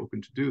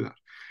heartbroken to do that.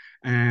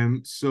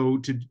 So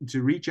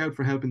to reach out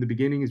for help in the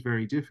beginning is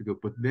very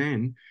difficult, but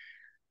then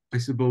I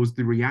suppose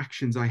the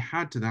reactions I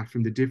had to that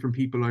from the different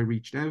people I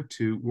reached out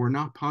to were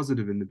not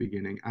positive in the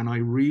beginning. And I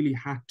really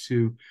had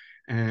to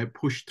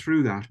push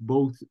through that,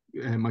 both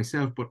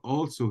myself, but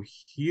also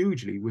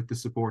hugely with the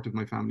support of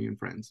my family and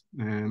friends,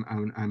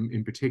 and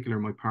in particular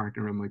my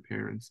partner and my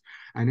parents.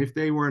 And if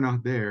they were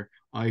not there,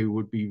 I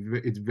would be,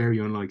 it's very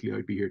unlikely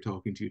I'd be here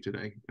talking to you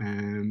today.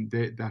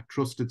 That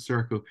trusted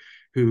circle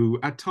who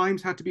at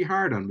times had to be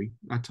hard on me,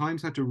 at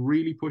times had to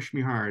really push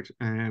me hard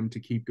to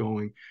keep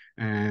going,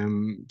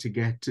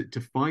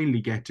 to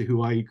finally get to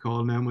who I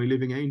call now my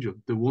living angel,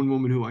 the one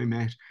woman who I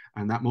met.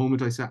 And that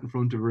moment I sat in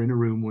front of her in a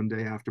room one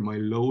day after my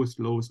lowest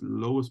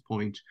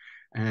point,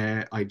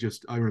 I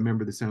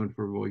remember the sound of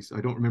her voice.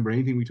 I don't remember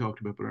anything we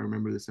talked about, but I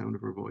remember the sound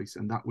of her voice.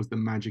 And that was the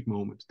magic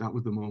moment. That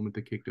was the moment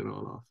that kicked it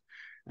all off.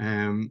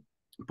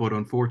 But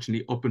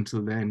unfortunately, up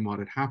until then, what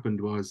had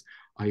happened was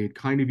I had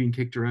kind of been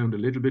kicked around a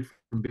little bit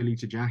from Billy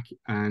to Jack,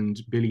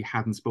 and Billy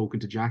hadn't spoken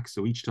to Jack.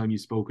 So each time you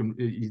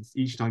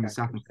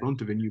sat in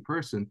front of a new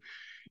person,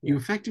 you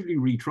effectively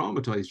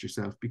re-traumatized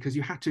yourself, because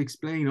you had to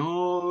explain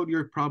all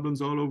your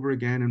problems all over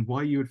again and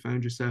why you had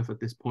found yourself at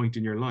this point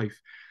in your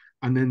life.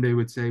 And then they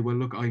would say, well,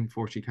 look, I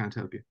unfortunately can't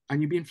help you.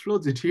 And you'd be in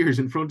floods of tears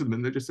in front of them.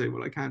 And they'd just say,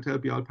 well, I can't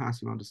help you. I'll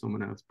pass you on to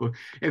someone else. But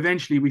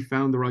eventually we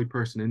found the right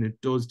person, and it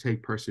does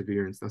take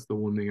perseverance. That's the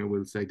one thing I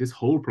will say. This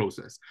whole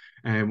process.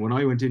 And when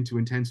I went into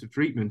intensive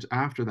treatment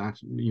after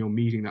that, you know,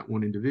 meeting that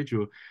one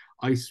individual,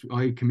 I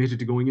committed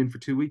to going in for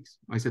 2 weeks.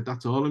 I said,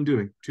 that's all I'm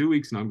doing. 2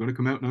 weeks, and I'm going to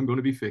come out and I'm going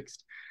to be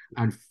fixed.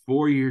 And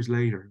 4 years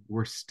later,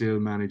 we're still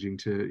managing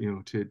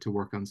to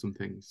work on some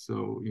things.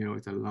 So, you know,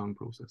 it's a long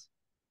process.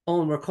 Oh,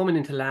 and we're coming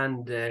into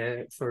land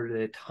for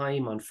the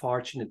time,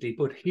 unfortunately.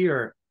 But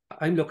here,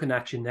 I'm looking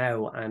at you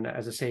now, and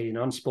as I say, in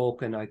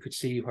Unspoken, I could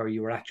see where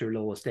you were at your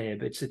lowest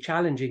ebb. It's a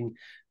challenging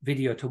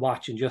video to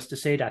watch, and just to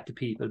say that to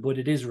people, but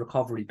it is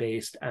recovery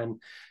based, and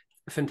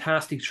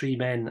fantastic three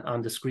men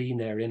on the screen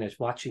there in it,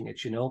 watching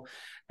it, you know.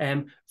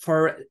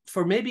 For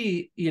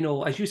maybe, you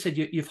know, as you said,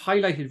 you've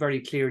highlighted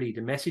very clearly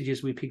the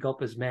messages we pick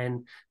up as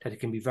men, that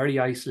it can be very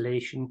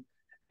isolation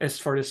as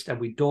first, and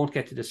we don't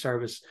get to the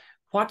service.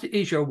 What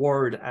is your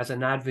word as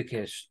an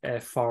advocate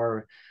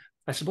for,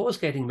 I suppose,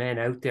 getting men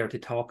out there to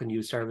talk and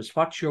use service?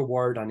 What's your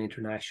word on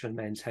International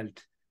Men's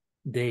Health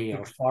Day,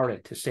 or for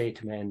it, to say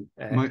to men?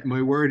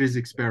 My word is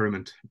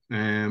experiment.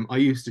 I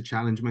used to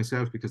challenge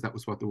myself, because that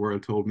was what the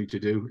world told me to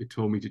do. It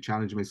told me to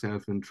challenge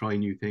myself and try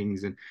new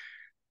things. And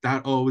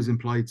that always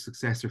implied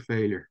success or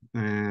failure.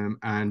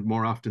 And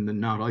more often than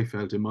not, I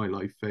felt in my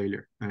life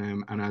failure.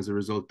 And as a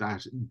result,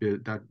 that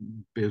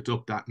built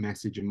up that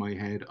message in my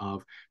head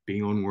of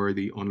being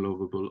unworthy,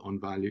 unlovable,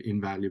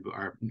 invaluable,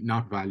 or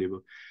not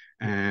valuable.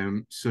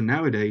 So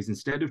nowadays,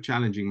 instead of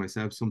challenging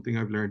myself, something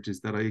I've learned is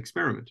that I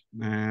experiment.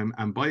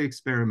 And by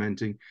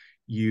experimenting,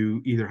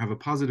 you either have a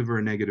positive or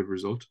a negative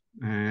result,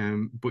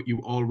 but you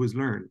always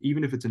learn.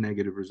 Even if it's a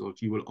negative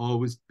result, you will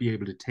always be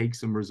able to take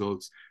some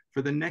results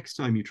for the next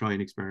time you try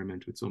and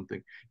experiment with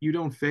something. You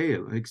don't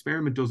fail. An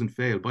experiment doesn't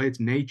fail. By its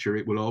nature,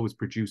 it will always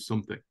produce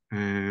something.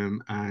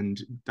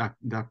 And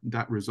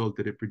that result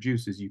that it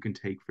produces, you can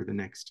take for the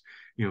next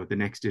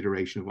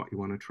iteration of what you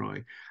want to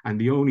try. And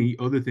the only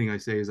other thing I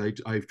say is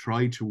I've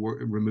tried to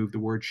remove the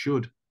word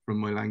should from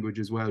my language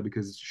as well,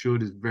 because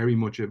should is very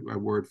much a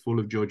word full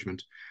of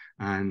judgment.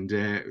 And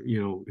you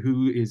know,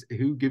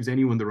 who gives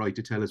anyone the right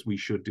to tell us we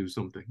should do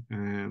something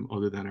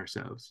other than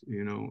ourselves,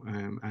 you know?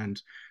 And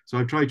so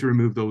I've tried to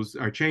remove those,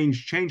 or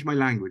change my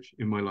language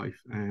in my life,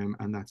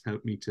 and that's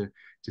helped me to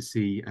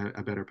see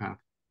a better path.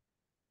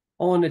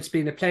 Owen, it's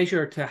been a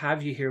pleasure to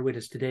have you here with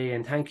us today,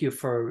 and thank you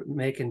for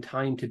making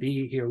time to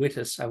be here with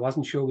us. I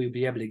wasn't sure we'd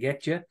be able to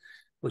get you,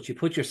 but you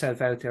put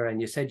yourself out there and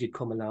you said you'd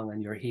come along,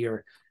 and you're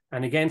here.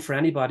 And again, for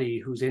anybody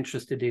who's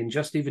interested in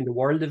just even the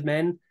world of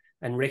men,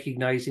 and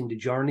recognizing the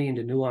journey and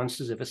the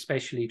nuances of,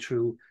 especially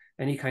through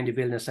any kind of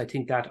illness, I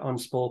think that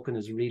Unspoken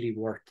is really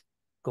worth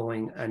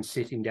going and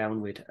sitting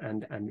down with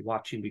and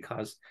watching,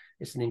 because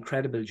it's an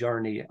incredible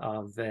journey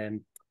of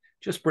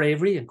just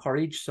bravery and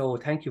courage. So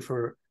thank you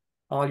for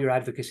all your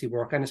advocacy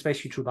work, and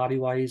especially through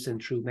Bodywise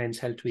and through Men's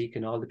Health Week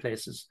and all the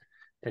places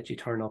that you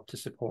turn up to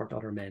support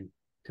other men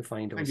to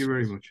find us. Thank you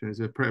very much.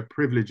 It's a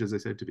privilege, as I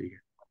said, to be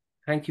here.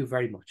 Thank you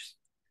very much.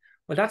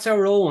 Well, that's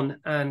our Owen,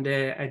 and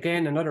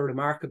again, another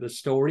remarkable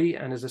story.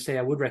 And as I say,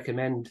 I would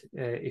recommend,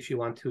 if you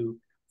want to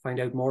find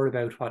out more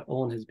about what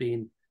Owen has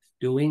been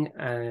doing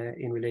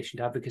in relation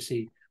to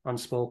advocacy,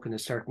 Unspoken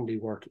is certainly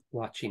worth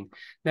watching.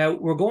 Now,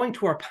 we're going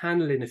to our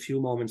panel in a few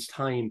moments'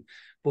 time,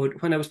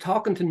 but when I was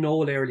talking to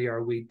Noel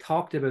earlier, we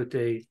talked about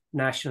the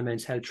National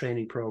Men's Health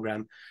Training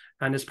Programme.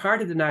 And as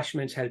part of the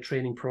National Men's Health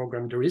Training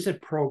Programme, there is a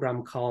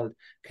programme called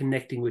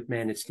Connecting with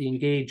Men. It's the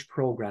Engage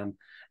programme.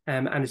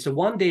 And it's a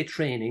one-day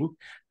training.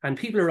 And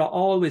people are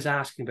always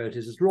asking about it.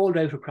 It's rolled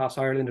out across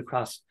Ireland,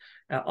 across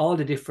all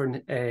the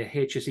different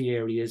HSE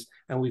areas.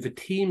 And we've a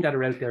team that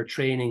are out there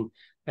training.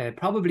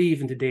 Probably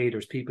even today,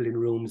 there's people in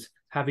rooms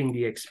having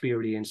the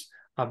experience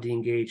of the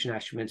Engage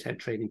National Men's Health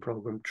Training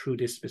Programme through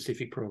this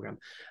specific programme.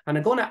 And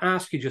I'm going to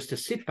ask you just to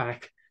sit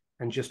back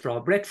and just draw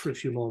a breath for a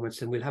few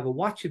moments, and we'll have a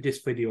watch of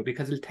this video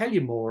because it'll tell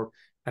you more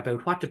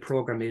about what the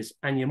programme is,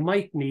 and you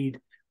might need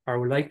or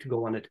would like to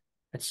go on it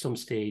at some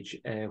stage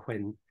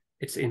when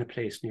it's in a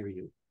place near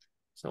you.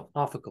 So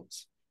off it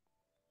goes.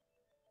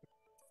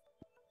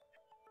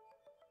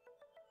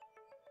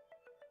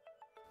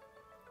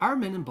 Are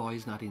men and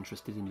boys not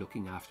interested in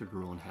looking after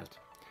their own health?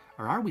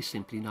 Or are we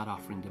simply not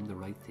offering them the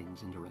right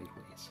things in the right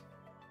ways?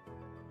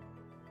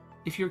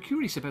 If you're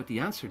curious about the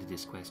answer to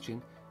this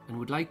question and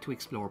would like to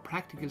explore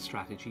practical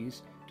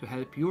strategies to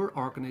help your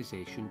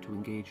organisation to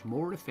engage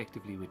more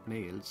effectively with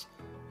males,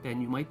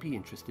 then you might be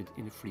interested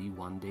in a free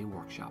one-day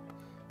workshop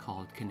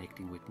called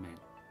Connecting with Men.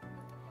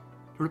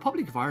 The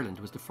Republic of Ireland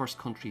was the first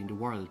country in the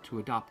world to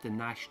adopt the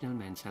National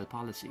Men's Health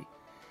Policy.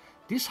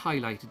 This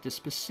highlighted the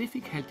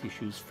specific health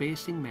issues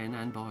facing men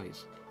and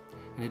boys,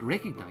 and it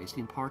recognised the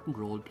important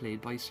role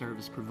played by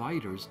service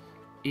providers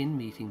in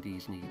meeting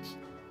these needs.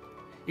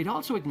 It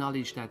also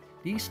acknowledged that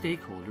these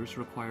stakeholders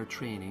require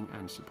training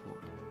and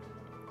support.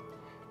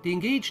 The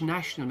Engage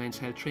National Men's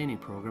Health Training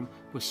Programme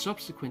was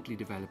subsequently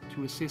developed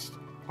to assist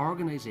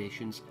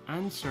organisations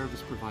and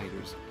service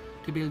providers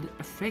to build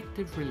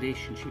effective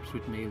relationships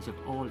with males of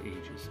all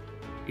ages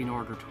in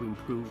order to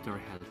improve their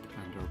health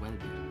and their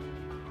well-being.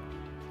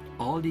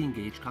 All the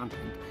Engage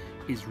content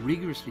is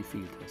rigorously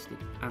field tested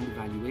and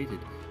evaluated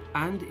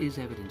and is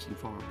evidence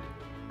informed.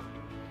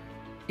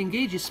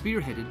 Engage is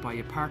spearheaded by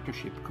a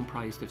partnership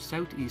comprised of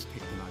South East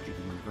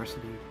Technological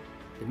University,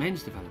 the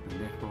Men's Development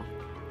Network,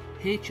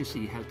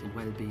 HSE Health and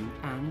Wellbeing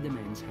and the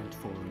Men's Health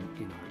Forum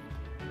in Ireland.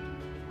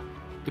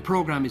 The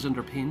programme is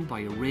underpinned by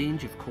a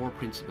range of core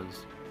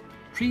principles.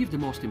 Three of the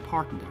most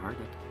important are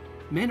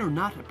that men are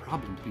not a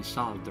problem to be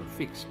solved or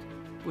fixed,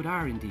 but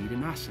are indeed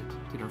an asset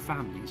to their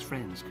families,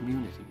 friends,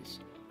 communities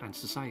and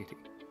society.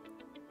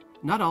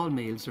 Not all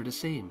males are the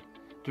same.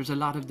 There's a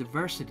lot of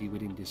diversity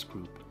within this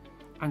group,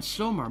 and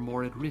some are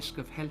more at risk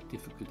of health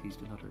difficulties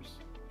than others.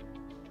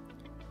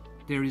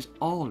 There is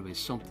always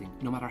something,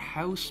 no matter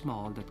how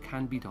small, that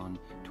can be done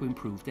to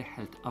improve the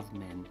health of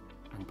men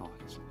and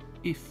boys,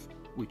 if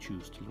we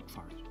choose to look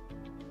for it.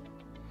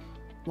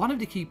 One of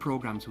the key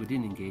programmes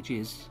within Engage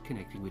is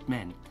Connecting with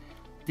Men.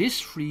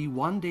 This free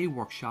one-day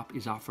workshop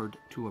is offered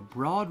to a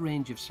broad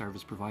range of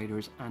service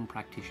providers and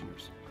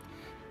practitioners.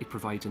 It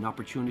provides an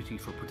opportunity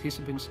for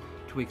participants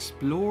to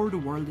explore the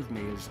world of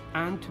males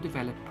and to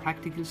develop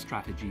practical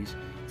strategies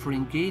for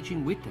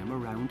engaging with them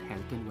around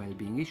health and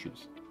well-being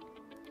issues.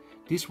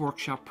 This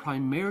workshop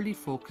primarily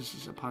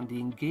focuses upon the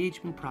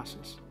engagement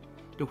process,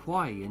 the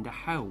why and the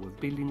how of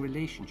building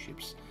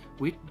relationships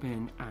with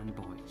men and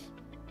boys.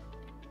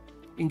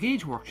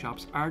 Engage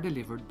workshops are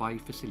delivered by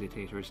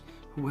facilitators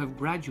who have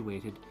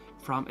graduated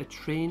from a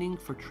Training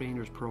for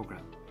Trainers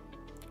programme,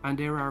 and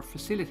there are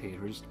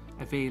facilitators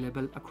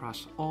available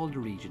across all the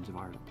regions of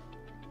Ireland.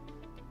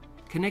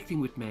 Connecting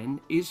with Men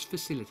is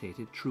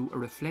facilitated through a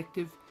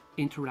reflective,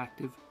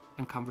 interactive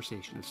and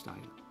conversational style.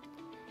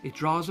 It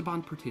draws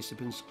upon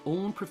participants'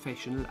 own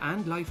professional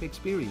and life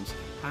experience,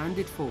 and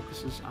it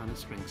focuses on a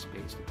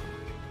strengths-based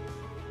approach.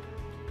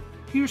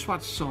 Here's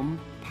what some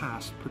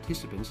past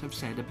participants have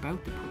said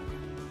about the programme.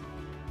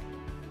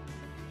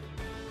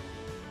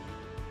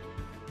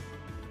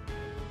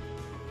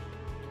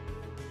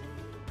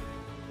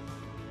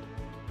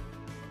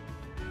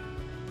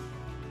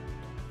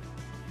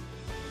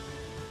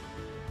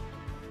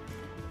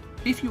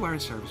 If you are a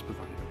service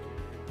provider,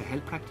 a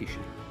health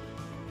practitioner,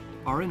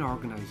 or an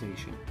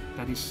organisation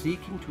that is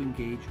seeking to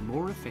engage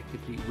more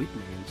effectively with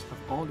males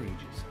of all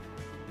ages,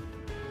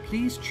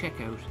 please check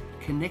out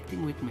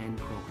Connecting with Men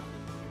programme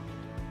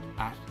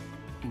at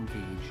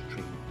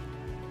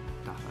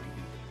engagetraining.ie.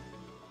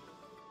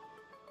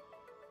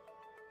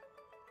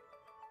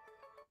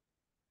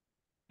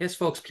 Yes,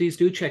 folks, please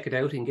do check it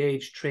out,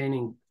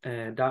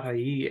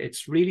 engagetraining.ie.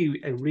 It's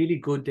really a really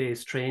good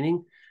day's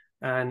training.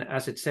 And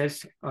as it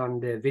says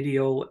on the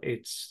video,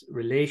 it's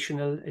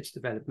relational, it's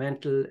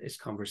developmental, it's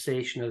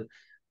conversational,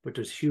 but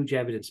there's huge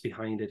evidence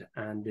behind it.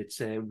 And it's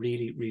a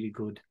really, really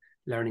good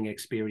learning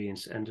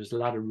experience. And there's a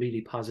lot of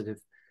really positive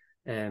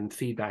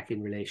feedback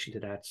in relation to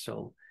that.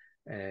 So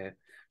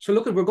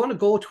look, we're going to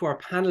go to our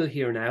panel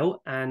here now.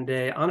 And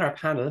on our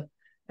panel,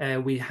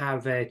 we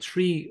have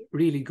three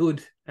really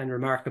good and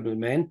remarkable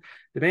men.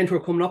 The men who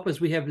are coming up is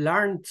we have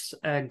Laurence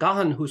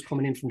Gaughan, who's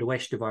coming in from the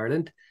west of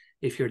Ireland.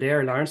 if you're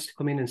there, Laurence, to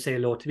come in and say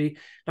hello to me.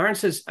 Laurence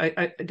says,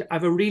 I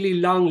have a really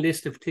long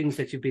list of things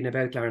that you've been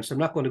about, Laurence. I'm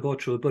not going to go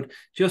through it, but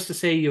just to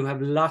say you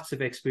have lots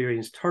of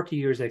experience, 30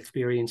 years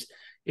experience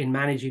in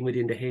managing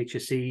within the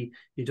HSE.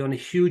 You've done a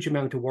huge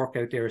amount of work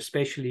out there,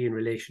 especially in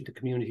relation to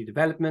community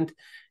development,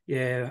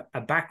 a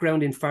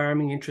background in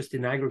farming, interest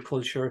in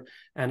agriculture,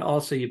 and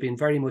also you've been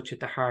very much at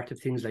the heart of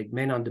things like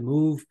Men on the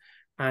Move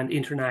and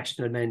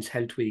International Men's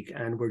Health Week.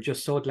 And we're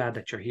just so glad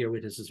that you're here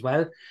with us as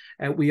well.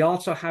 We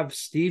also have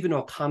Stephen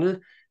O'Connell,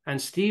 and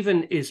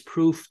Stephen is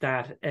proof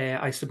that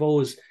I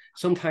suppose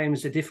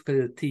sometimes the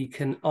difficulty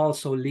can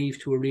also lead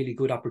to a really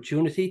good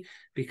opportunity,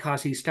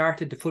 because he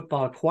started the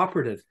football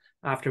cooperative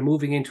after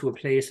moving into a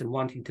place and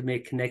wanting to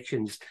make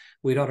connections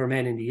with other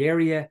men in the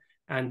area.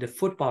 And the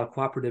football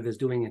cooperative is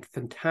doing a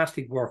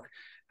fantastic work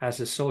as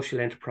a social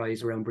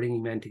enterprise around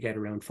bringing men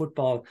together around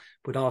football,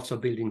 but also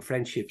building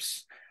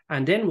friendships.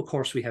 And then, of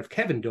course, we have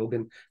Kevin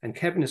Duggan, and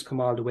Kevin has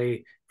come all the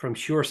way from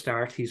Sure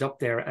Start. He's up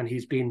there and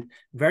he's been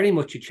very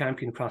much a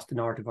champion across the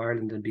north of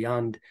Ireland and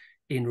beyond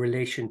in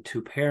relation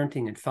to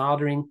parenting and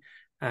fathering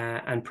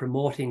and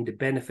promoting the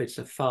benefits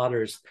of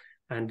fathers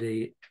and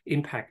the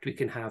impact we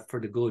can have for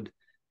the good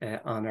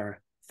on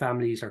our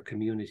families, our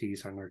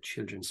communities, and our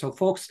children. So,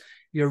 folks,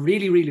 you're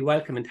really, really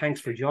welcome, and thanks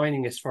for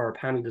joining us for our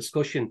panel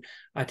discussion.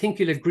 I think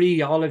you'll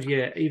agree, all of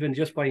you, even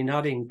just by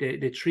nodding,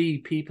 the three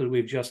people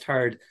we've just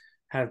heard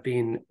have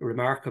been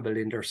remarkable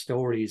in their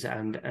stories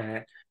and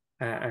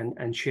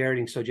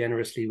sharing so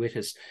generously with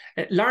us.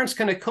 Laurence,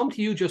 can I come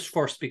to you just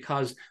first,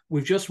 because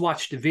we've just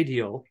watched the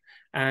video,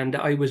 and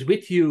I was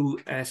with you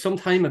some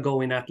time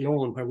ago in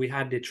Athlone, where we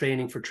had the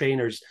training for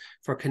trainers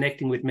for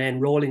connecting with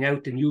men, rolling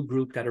out the new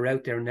group that are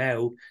out there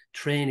now,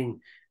 training.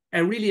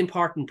 A really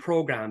important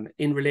program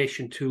in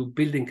relation to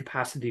building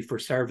capacity for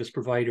service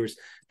providers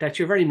that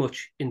you're very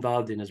much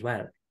involved in as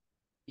well.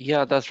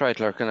 Yeah, that's right,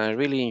 Lurkin. I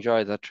really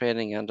enjoyed that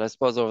training. And I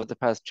suppose over the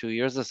past 2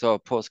 years or so,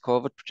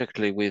 post-COVID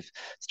particularly, we've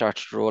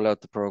started to roll out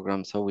the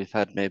program. So we've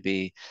had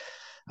maybe,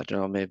 I don't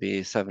know,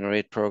 maybe 7 or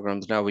 8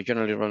 programs now. We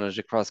generally run it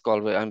across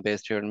Galway. I'm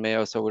based here in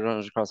Mayo, so we run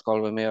it across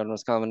Galway, Mayo, and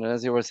Roscommon. And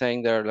as you were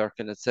saying there,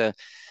 Lurkin, it's a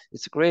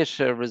great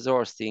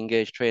resource, the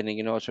Engage training.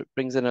 You know, it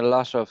brings in a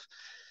lot of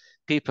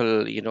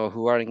people, you know,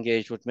 who are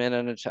engaged with men,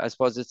 and I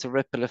suppose it's a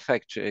ripple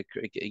effect.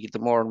 The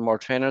more and more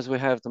trainers we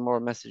have, the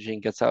more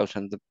messaging gets out,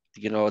 and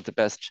the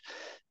best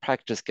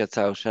practice gets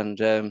out.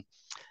 And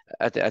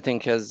I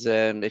think as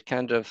it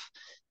kind of,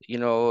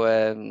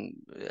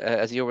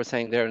 as you were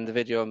saying there in the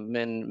video,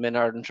 men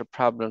aren't a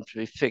problem to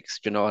be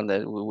fixed, and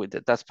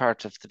that's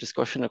part of the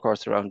discussion, of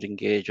course, around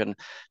Engage and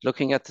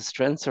looking at the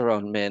strengths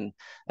around men.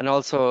 And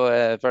also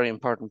a very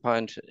important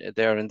point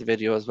there in the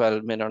video as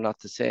well, men are not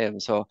the same.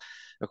 So,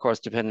 of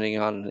course, depending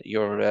on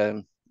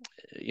your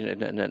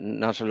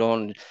not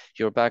alone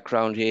your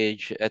background,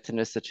 age,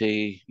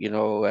 ethnicity,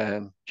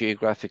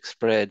 geographic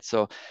spread.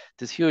 So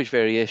there's huge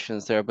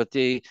variations there. But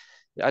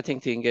I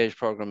think the Engage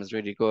program is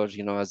really good,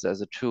 as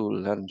a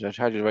tool, and I'd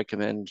highly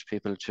recommend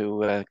people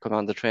to come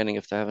on the training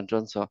if they haven't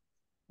done so.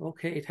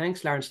 Okay,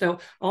 thanks, Laurence. Now,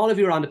 all of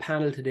you are on the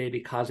panel today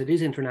because it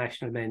is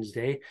International Men's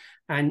Day,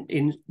 and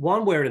in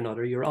one way or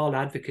another, you're all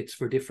advocates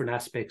for different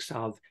aspects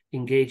of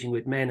engaging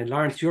with men. And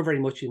Laurence, you're very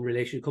much in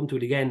relation, come to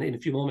it again in a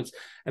few moments,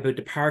 about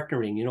the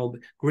partnering,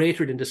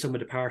 greater than the sum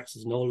of the parts,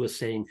 as Noel was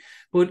saying.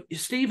 But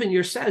Stephen,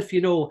 yourself,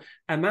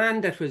 a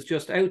man that was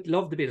just out,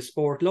 loved a bit of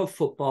sport, loved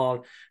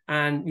football,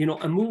 and,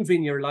 a move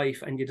in your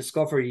life, and you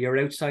discover you're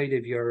outside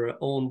of your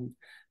own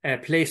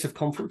place of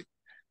comfort.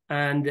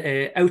 And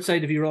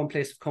outside of your own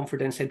place of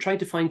comfort, and said, trying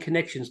to find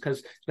connections,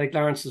 because like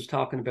Laurence was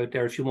talking about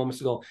there a few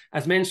moments ago,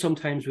 as men,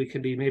 sometimes we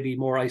can be maybe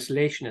more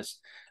isolationist.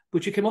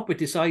 But you came up with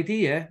this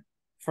idea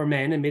for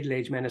men, and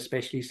middle-aged men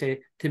especially,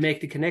 say, to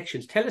make the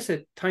connections. Tell us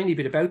a tiny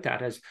bit about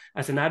that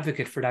as an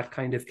advocate for that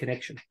kind of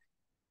connection.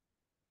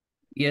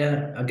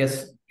 Yeah, I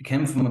guess it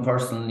came from a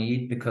personal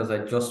need, because I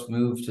just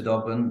moved to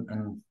Dublin,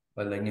 and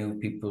I knew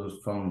people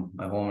from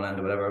my homeland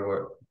or whatever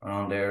were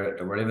around there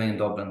that were living in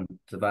Dublin.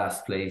 It's a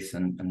vast place,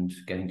 and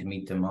getting to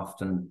meet them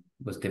often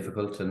was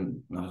difficult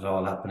and not at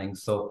all happening.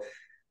 So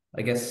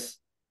I guess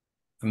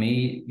for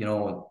me,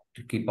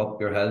 to keep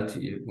up your health,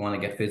 you want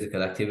to get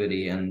physical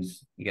activity. And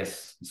I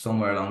guess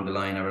somewhere along the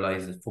line, I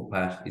realized that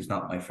footpath is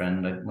not my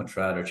friend. I'd much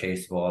rather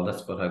chase the ball.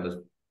 That's what I was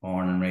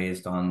born and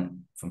raised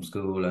on from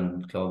school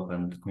and club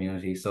and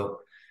community. So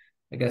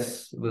I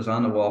guess it was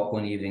on a walk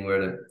one evening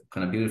where the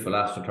kind of beautiful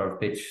AstroTurf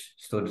pitch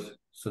stood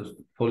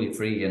fully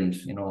free, and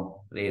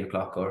at 8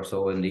 o'clock or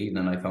so in the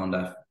evening, I found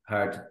that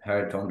hard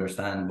to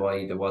understand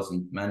why there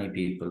wasn't many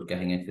people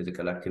getting a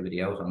physical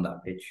activity out on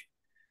that pitch.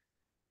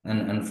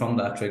 And from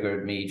that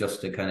triggered me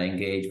just to kind of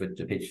engage with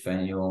the pitch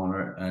venue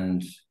owner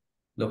and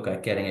look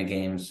at getting a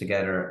games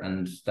together.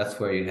 And that's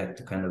where you had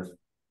to kind of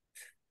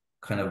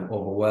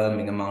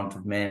overwhelming amount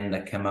of men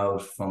that came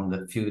out from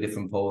the few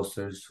different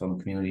posters, from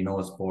community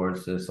notice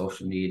boards to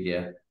social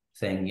media,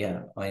 saying,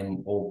 yeah,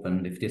 I'm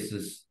open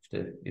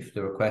if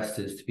the request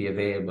is to be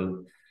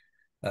available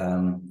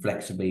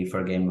flexibly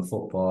for a game of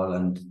football,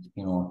 and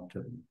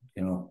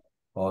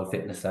all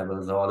fitness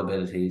levels, all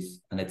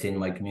abilities, and it's in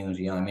my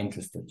community, I'm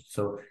interested.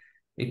 So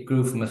it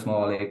grew from a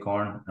small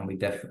acorn, and we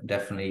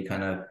definitely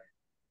kind of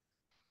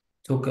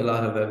took a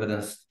lot of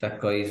evidence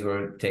that guys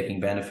were taking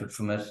benefit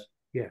from it.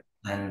 Yeah.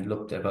 And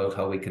looked about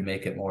how we could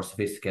make it more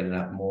sophisticated,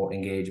 have more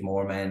engage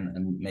more men,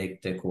 and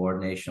make the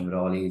coordination of it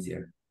all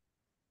easier.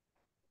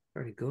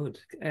 Very good.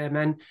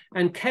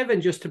 And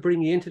Kevin, just to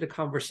bring you into the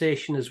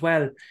conversation as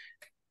well,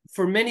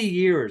 for many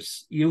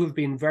years, you have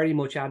been very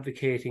much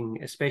advocating,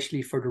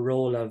 especially for the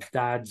role of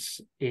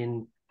dads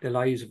in the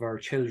lives of our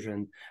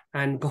children.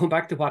 And going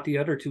back to what the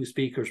other two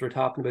speakers were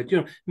talking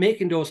about,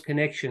 making those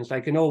connections,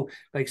 like,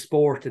 like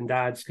sport and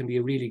dads can be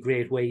a really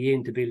great way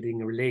into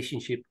building a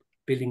relationship,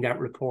 building that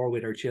rapport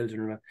with our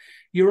children.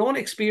 Your own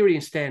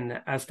experience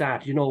then as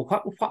that,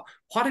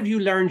 what have you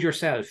learned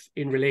yourself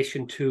in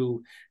relation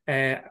to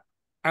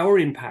our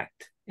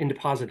impact in the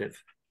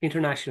positive?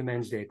 International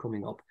Men's Day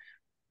coming up.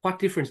 What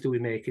difference do we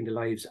make in the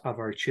lives of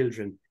our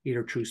children,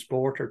 either through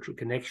sport or through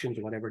connections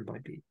or whatever it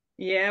might be?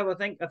 Yeah, well,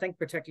 I think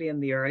particularly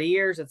in the early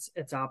years,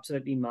 it's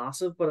absolutely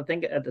massive. But I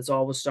think it's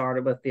always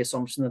started with the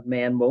assumption that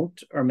men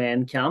won't or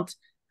men can't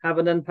have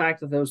an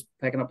impact. If those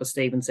picking up, as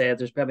Stephen said,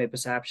 there's probably a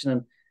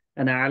perception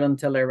in Ireland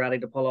till they're ready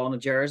to pull on a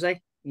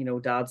jersey.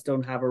 Dads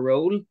don't have a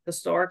role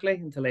historically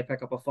until they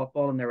pick up a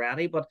football and they're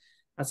ready. But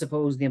I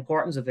suppose the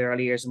importance of the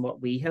early years and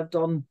what we have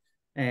done,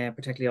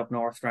 particularly up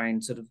north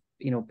around sort of,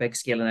 big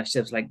scale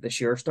initiatives like the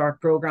Sure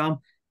Start program,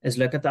 is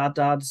look at that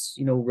dad's,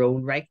 role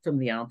right from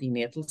the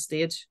antenatal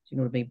stage,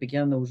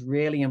 begin those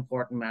really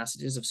important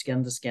messages of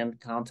skin to skin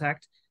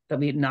contact that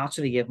we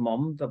naturally give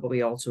mum, but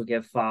we also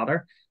give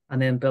father,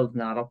 and then building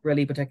that up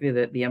really,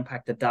 particularly the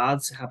impact that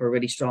dads have a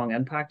really strong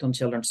impact on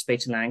children's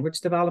speech and language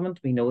development.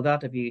 We know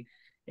that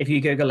if you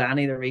Google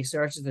any of the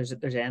research,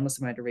 there's endless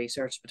amount of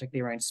research,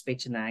 particularly around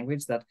speech and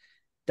language, that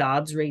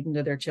dads reading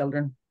to their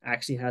children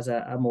actually has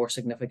a more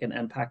significant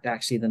impact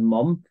actually than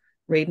mum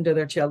reading to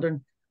their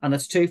children. And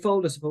it's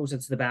twofold. I suppose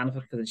it's the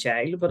benefit for the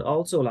child, but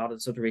also a lot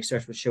of sort of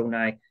research will show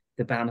now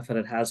the benefit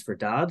it has for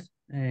dad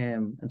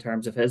in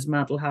terms of his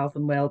mental health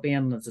and well-being,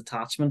 and his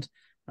attachment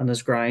and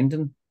his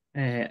grounding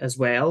as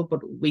well.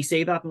 But we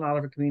see that in a lot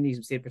of our communities.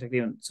 We see it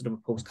particularly in sort of a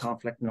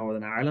post-conflict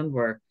Northern Ireland,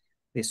 where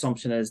the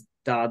assumption is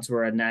dads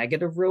were a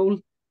negative role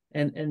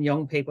in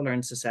young people or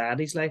in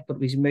society's life. But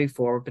we move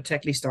forward,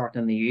 particularly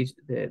starting in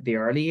the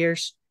early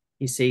years,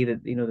 you see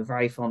that, the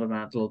very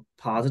fundamental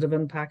positive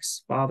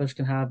impacts fathers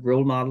can have,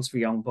 role models for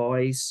young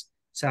boys,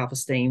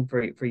 self-esteem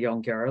for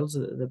young girls.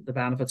 The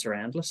benefits are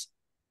endless.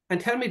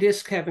 And tell me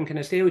this, Kevin, can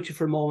I stay with you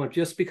for a moment,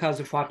 just because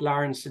of what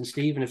Laurence and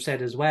Stephen have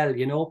said as well,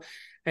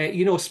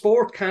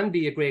 sport can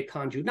be a great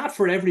conduit, not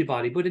for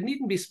everybody, but it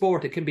needn't be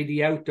sport. It can be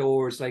the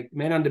outdoors. Like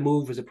Men on the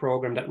Move was a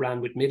program that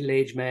ran with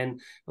middle-aged men.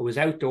 It was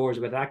outdoors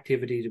with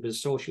activities. It was a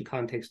social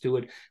context to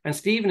it. And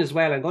Stephen as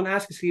well, I'm going to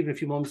ask Stephen in a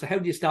few moments, how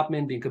do you stop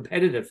men being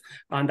competitive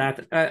on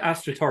that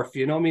astroturf?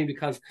 You know what I mean?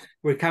 Because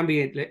we can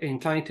be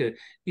inclined to,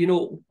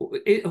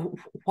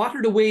 what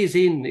are the ways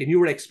in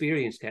your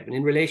experience, Kevin,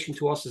 in relation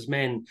to us as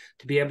men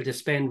to be able to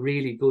spend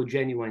really good,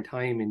 genuine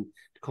time in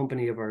the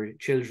company of our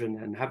children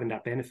and having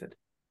that benefit?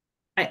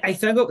 I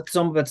think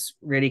some of it's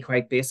really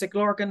quite basic,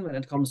 Lorcan, when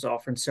it comes to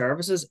offering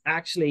services,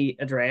 actually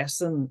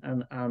addressing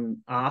and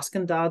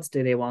asking dads,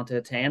 do they want to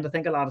attend? I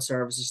think a lot of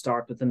services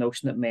start with the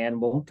notion that men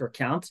won't or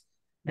can't.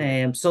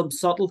 Some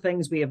subtle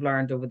things we have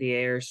learned over the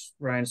years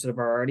around sort of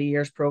our early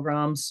years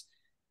programs.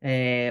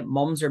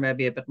 Mums are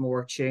maybe a bit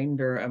more tuned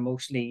or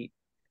emotionally,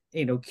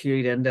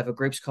 cued into, if a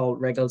group's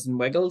called Wriggles and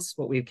Wiggles,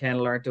 what we've kind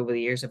of learned over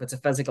the years, if it's a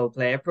physical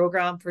play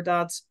program for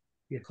dads,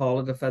 call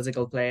it a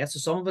physical play. So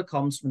some of it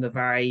comes from the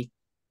very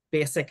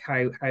basic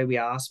how we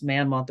ask.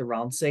 Men want the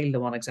run seal, they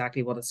want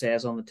exactly what it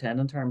says on the tin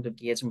in terms of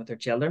engaging with their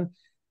children.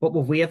 But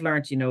what we have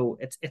learned,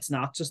 it's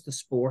not just the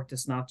sport,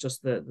 it's not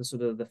just the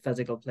sort of the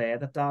physical play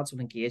that dads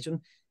will engage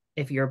in.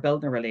 If you're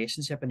building a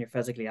relationship and you're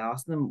physically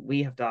asking them,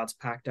 we have dads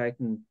packed out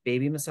in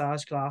baby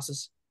massage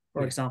classes,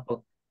 for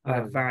example,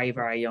 at a very,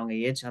 very young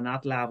age. And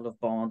that level of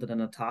bonding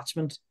and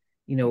attachment,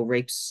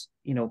 reaps,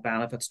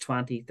 benefits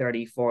 20,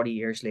 30, 40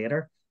 years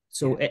later.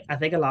 So I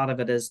think a lot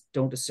of it is,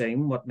 don't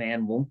assume what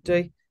men won't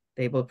do.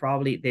 They will do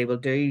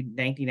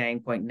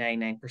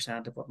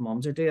 99.99% of what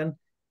mums are doing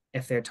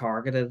if they're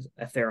targeted,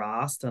 if they're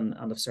asked, and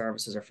if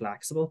services are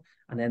flexible.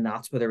 And then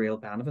that's where the real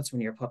benefits,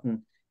 when you're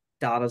putting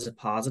that as a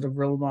positive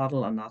role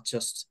model and not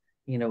just,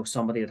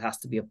 somebody that has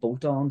to be a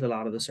bolt on to a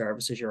lot of the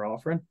services you're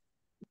offering.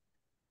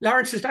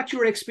 Laurence, is that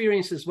your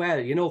experience as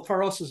well?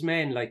 For us as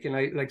men, like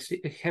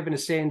Kevin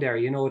is saying there,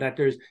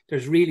 that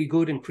there's really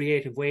good and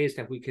creative ways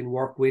that we can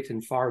work with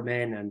and for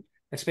men, and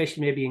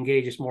especially maybe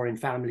engage us more in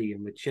family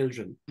and with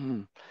children.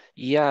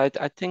 Yeah,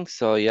 I think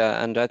so.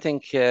 Yeah, and I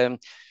think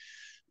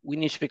we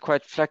need to be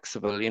quite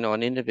flexible,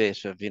 and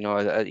innovative.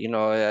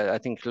 I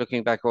think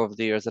looking back over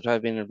the years that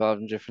I've been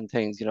involved in different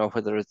things,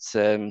 whether it's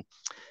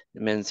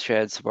men's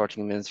sheds,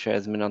 supporting men's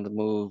sheds, Men on the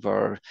Move,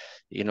 or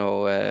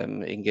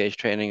engaged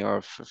training,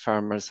 or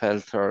farmers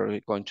health, or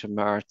going to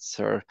marts,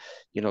 or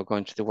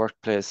going to the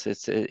workplace. I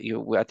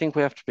think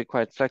we have to be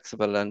quite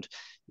flexible, and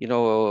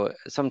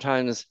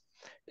sometimes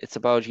it's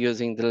about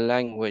using the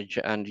language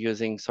and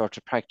using sort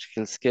of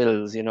practical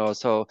skills,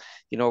 so,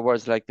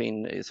 words like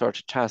being sort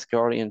of task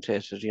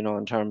orientated,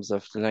 in terms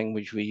of the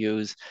language we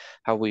use,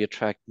 how we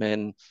attract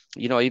men,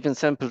 even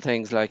simple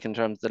things like in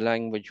terms of the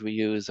language we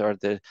use or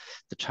the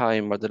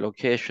time or the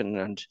location,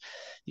 and,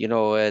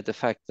 the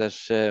fact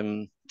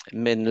that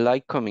men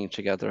like coming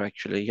together,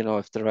 actually,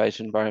 if the right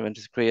environment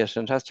is created,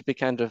 and it has to be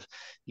kind of,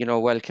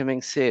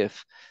 welcoming,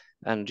 safe,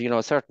 and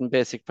certain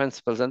basic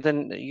principles. And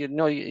then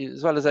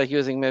as well as that,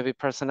 using maybe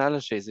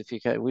personalities. If you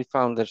can, we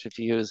found that if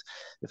you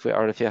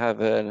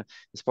have a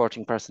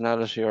sporting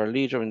personality or a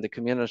leader in the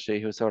community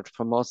who sort of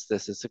promotes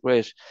this, it's a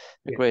great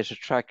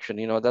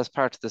attraction. That's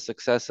part of the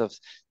success of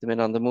the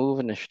Men on the Move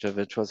initiative.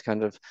 It was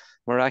kind of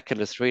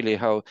miraculous, really,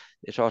 how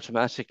it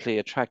automatically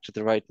attracted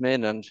the right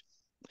men. And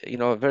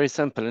a very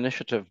simple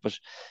initiative, but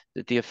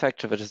the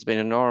effect of it has been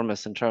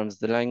enormous in terms of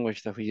the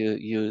language that we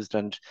used,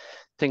 and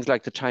things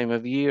like the time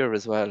of year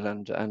as well,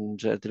 and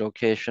the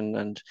location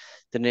and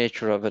the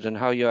nature of it, and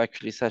how you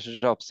actually set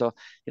it up. So,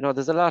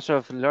 there's a lot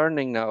of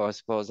learning now, I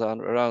suppose,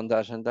 around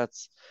that, and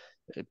that's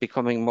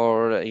becoming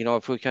more,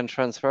 if we can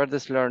transfer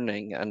this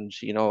learning and,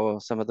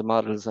 some of the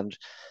models and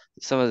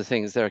some of the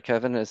things there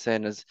Kevin is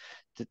saying is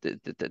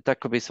that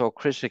could be so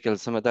critical,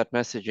 some of that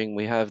messaging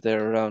we have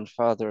there around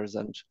fathers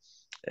and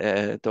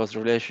those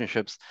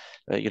relationships,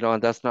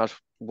 and that's not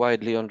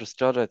widely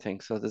understood, I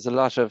think. So there's a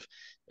lot of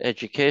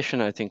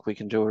education I think we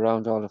can do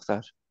around all of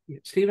that.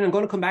 Stephen, I'm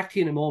going to come back to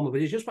you in a moment,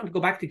 but I just want to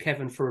go back to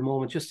Kevin for a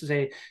moment, just to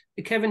say,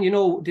 Kevin,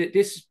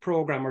 this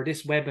program or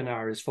this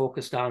webinar is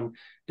focused on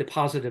the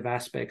positive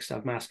aspects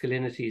of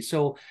masculinity.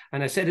 So,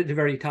 and I said at the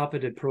very top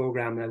of the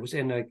program, I was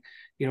saying, like,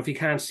 if you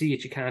can't see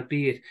it, you can't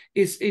be it.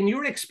 Is, in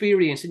your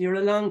experience, and you're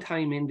a long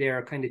time in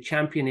there kind of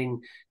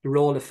championing the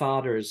role of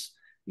fathers,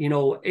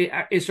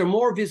 is there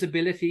more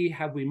visibility?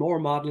 Have we more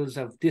models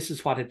of this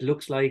is what it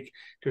looks like?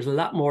 There's a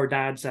lot more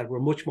dads that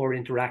were much more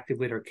interactive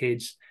with our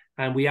kids,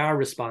 and we are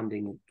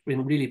responding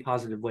in really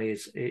positive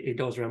ways. It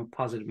does around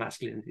positive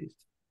masculinities.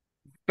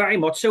 Very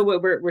much so.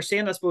 We're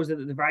seeing, I suppose,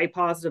 the very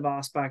positive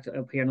aspect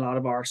of here in a lot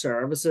of our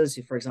services.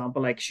 For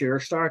example, like Sure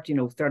Start,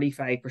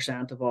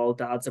 35% of all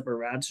dads that were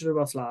registered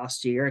with us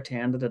last year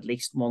attended at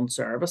least one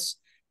service.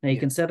 Now, you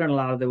consider a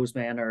lot of those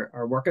men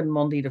are working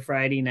Monday to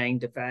Friday,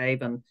 9 to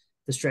 5, and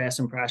the stress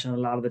and pressure, a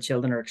lot of the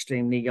children are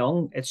extremely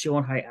young. It's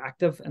showing how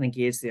active and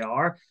engaged they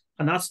are.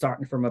 And that's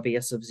starting from a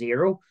base of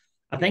 0.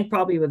 I think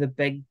probably with a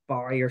big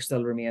barrier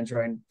still remains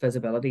around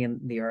visibility in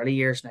the early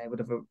years. Now,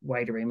 with a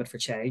wider remit for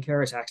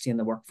childcare, it's actually in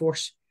the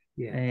workforce.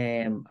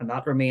 And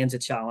that remains a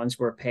challenge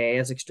where pay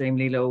is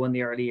extremely low in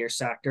the early years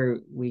sector.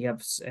 We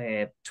have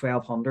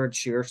 1,200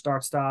 Sure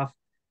Start staff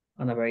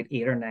and about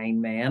 8 or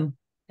 9 men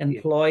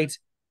employed.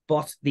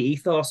 But the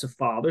ethos of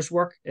father's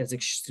work is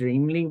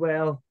extremely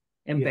well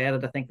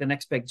embedded. I think the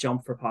next big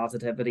jump for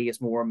positivity is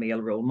more male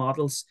role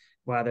models,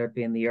 whether it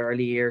be in the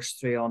early years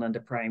through on into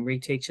primary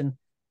teaching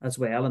as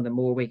well. And the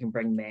more we can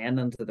bring men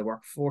into the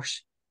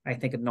workforce, I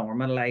think it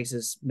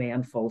normalizes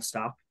men full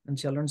stop in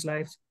children's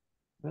lives.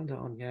 Well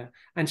done, yeah.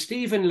 And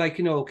Stephen,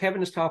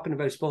 Kevin is talking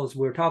about, I suppose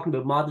we're talking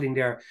about modelling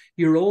there,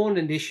 your own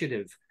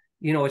initiative.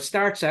 It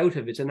starts out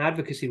of, it's an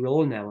advocacy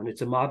role now, and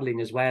it's a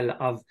modelling as well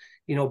of,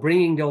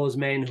 bringing those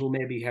men who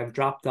maybe have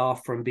dropped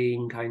off from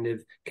being kind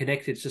of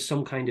connected to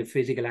some kind of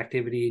physical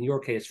activity, in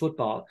your case,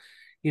 football,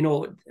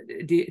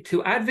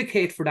 to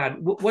advocate for that.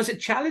 Was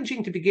it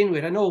challenging to begin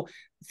with? I know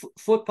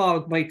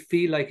football might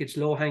feel like it's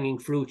low-hanging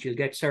fruit. You'll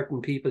get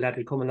certain people that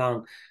will come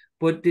along.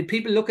 But did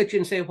people look at you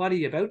and say, what are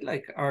you about?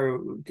 Or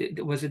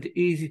was it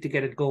easy to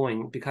get it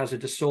going because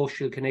of the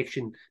social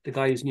connection the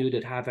guys knew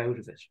they'd have out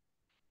of it?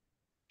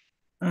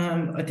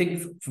 I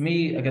think for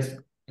me, I guess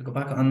to go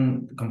back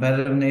on the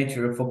competitive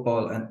nature of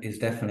football is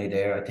definitely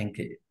there. I think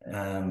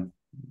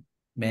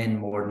men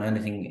more than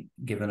anything,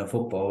 given a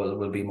football,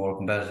 will be more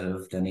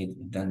competitive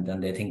than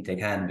they think they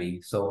can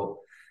be. So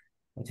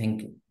I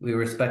think we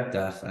respect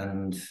that,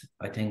 and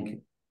I think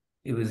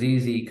it was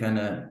easy kind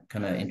of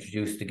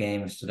introduce the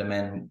games to the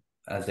men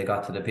as they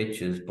got to the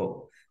pitches, but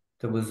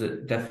there was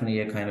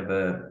definitely a kind of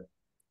a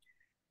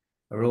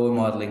role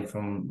modelling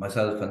from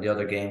myself and the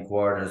other game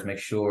coordinators, make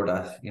sure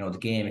that the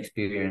game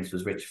experience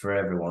was rich for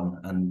everyone,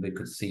 and we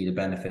could see the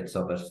benefits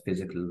of it,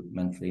 physical,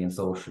 mentally, and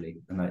socially.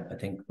 And I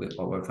think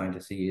what we're trying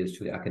to see is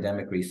through the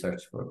academic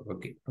research, we're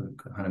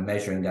kind of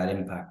measuring that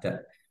impact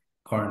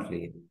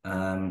currently.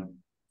 I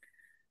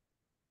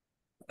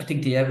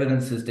think the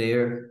evidence is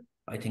there.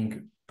 I think,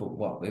 but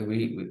what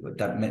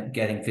that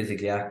getting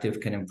physically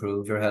active can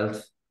improve your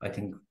health. I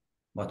think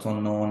what's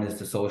unknown is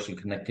the social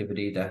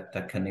connectivity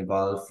that can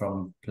evolve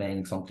from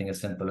playing something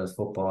as simple as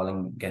football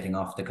and getting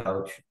off the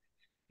couch.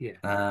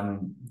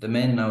 The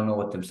men now know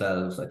it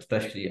themselves,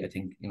 especially, I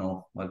think,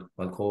 while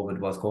COVID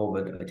was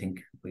COVID, I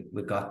think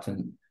we got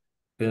to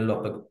build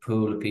up a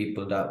pool of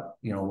people that,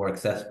 were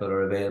accessible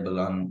or available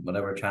on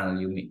whatever channel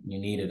you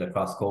needed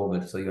across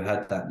COVID. So you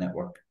had that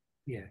network.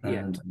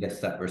 And I guess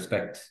that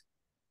respect,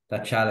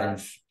 that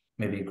challenge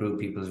maybe grew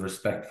people's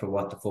respect for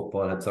what the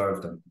football had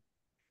served them.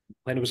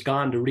 When it was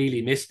gone, they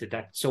really missed it,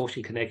 that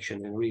social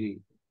connection, and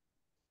really.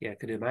 Yeah, I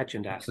could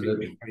imagine that.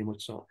 Absolutely. Very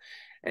much so.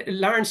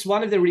 Laurence,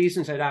 one of the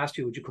reasons I'd asked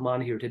you, would you come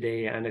on here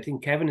today, and I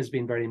think Kevin has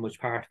been very much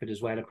part of it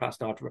as well across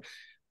North,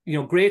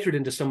 greater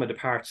than the sum of the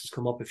parts has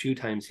come up a few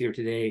times here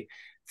today.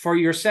 For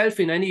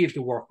yourself, in any of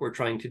the work we're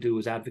trying to do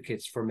as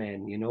advocates for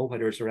men,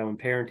 whether it's around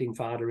parenting,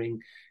 fathering,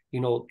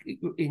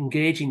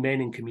 engaging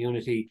men in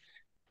community,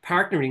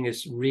 partnering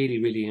is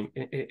really, really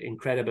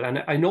incredible.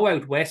 And I know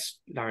out west,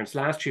 Laurence,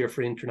 last year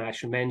for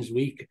International Men's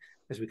Week,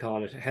 as we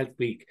call it, Health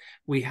Week,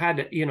 we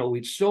had,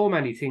 we'd so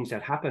many things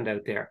that happened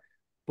out there.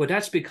 But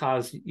that's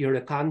because you're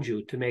a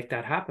conduit to make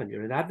that happen.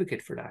 You're an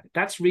advocate for that.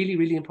 That's really,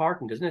 really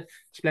important, isn't it?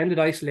 Splendid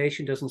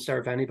isolation doesn't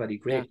serve anybody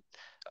great. Yeah.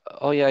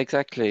 Oh, yeah,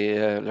 exactly,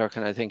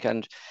 Lurkin, I think.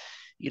 And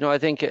I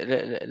think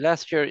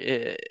last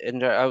year,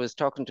 I was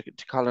talking to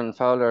Colin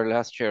Fowler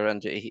last year,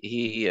 and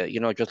he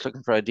just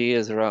looking for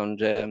ideas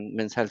around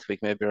Men's Health Week,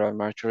 maybe around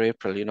March or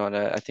April, and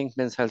I think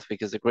Men's Health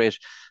Week is a great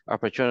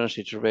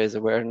opportunity to raise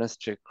awareness,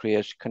 to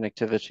create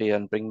connectivity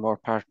and bring more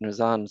partners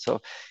on. So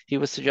he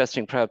was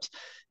suggesting perhaps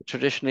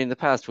traditionally in the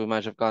past, we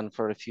might have gone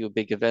for a few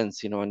big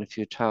events, in a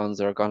few towns,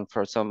 or gone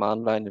for some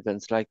online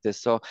events like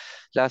this. So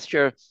last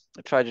year,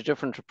 I tried a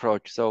different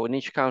approach. So in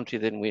each county,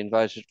 then we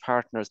invited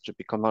partners to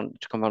come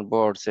on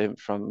board, say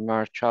from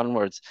March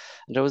onwards.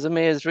 And I was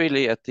amazed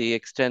really at the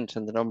extent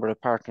and the number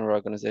of partner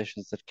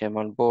organisations that came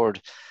on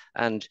board.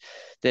 And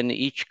then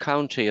each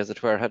county, as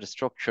it were, had a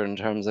structure in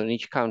terms of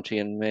each county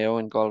in Mayo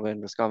and Galway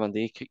and Roscommon,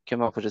 they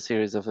came up with a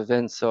series of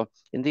events. So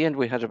in the end,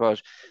 we had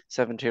about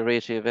 70 or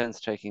 80 events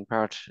taking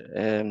part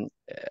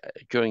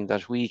during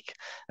that week.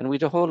 And we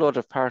had a whole lot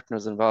of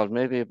partners involved,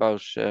 maybe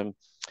about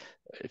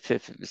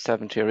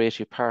 70 or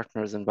 80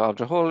 partners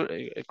involved,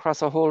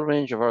 across a whole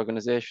range of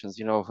organisations,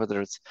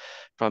 whether it's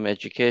from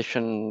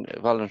education,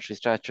 voluntary,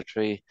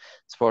 statutory,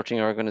 sporting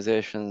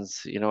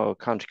organisations,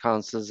 county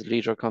councils,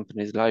 leader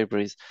companies,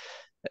 libraries,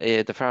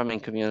 the farming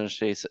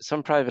community,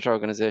 some private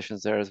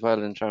organisations there as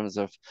well in terms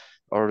of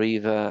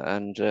Oriva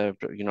and,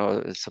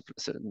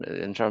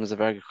 in terms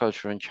of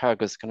agriculture and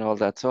Teagasc and all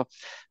that. So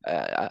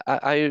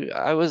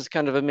I was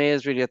kind of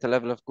amazed really at the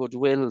level of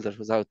goodwill that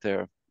was out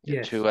there.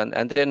 Yes. Too.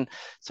 And then,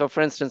 so for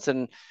instance,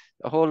 in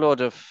a whole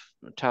load of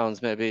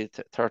towns, maybe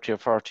 30 or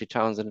 40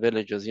 towns and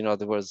villages,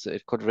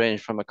 it could range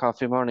from a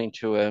coffee morning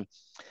to a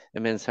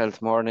men's health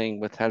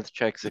morning with health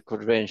checks. It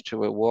could range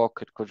to a walk.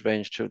 It could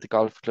range to the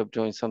golf club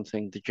doing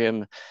something, the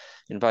gym,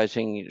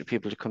 inviting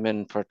people to come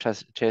in for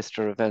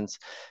taster events,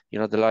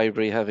 the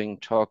library having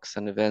talks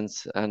and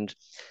events. And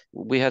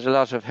we had a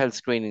lot of health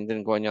screening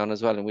then going on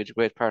as well. And we had a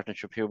great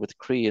partnership here with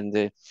Cree in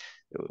the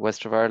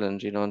west of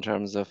Ireland, in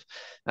terms of,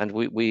 and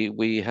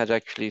we had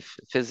actually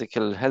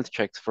physical health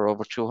checks for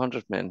over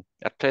 200 men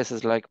at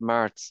places like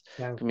Mart's,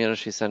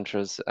 community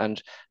centres,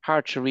 and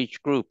hard to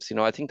reach groups.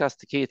 I think that's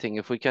the key thing.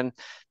 If we can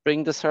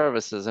bring the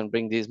services and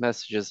bring these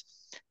messages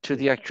to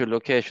the actual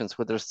locations,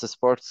 whether it's the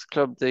sports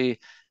club, the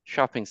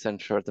shopping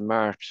centre, the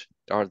Mart,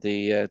 or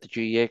the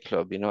GEA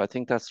club, I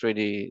think that's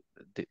really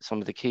some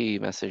of the key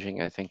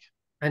messaging, I think.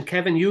 And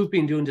Kevin, you've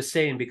been doing the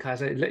same,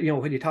 because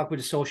when you talk about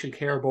the social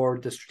care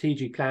board, the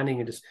strategic planning,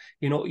 and this,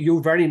 you're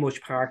very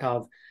much part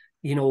of,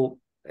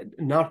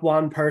 not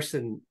one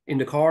person in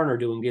the corner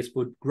doing this,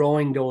 but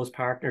growing those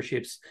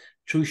partnerships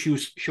through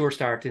Sure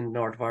Start in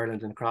North of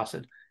Ireland and across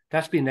it.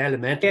 That's been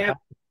elemental. Yeah,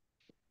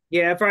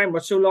 yeah, very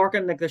much so,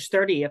 Larkin. Like, there's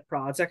 38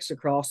 projects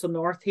across the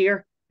north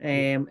here,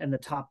 in the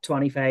top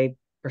 25%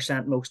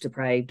 most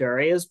deprived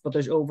areas, but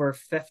there's over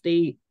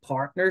 50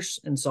 partners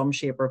in some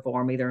shape or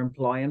form, either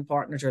employing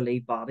partners or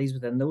lead bodies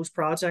within those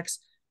projects,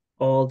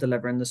 all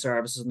delivering the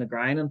services on the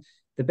ground. And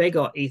the big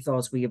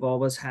ethos we have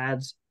always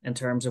had in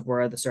terms of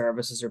where the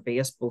services are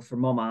based, both for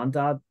mum and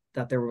dad,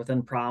 that they're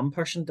within pram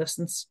pushing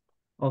distance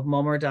of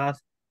mum or dad.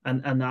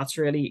 And that's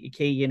really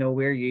key.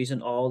 We're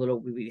using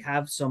we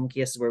have some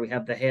cases where we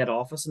have the head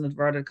office in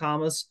inverted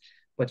commas,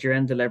 but you're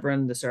in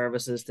delivering the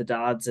services to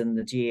dads in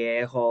the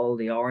GAA hall,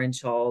 the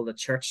Orange Hall, the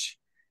church,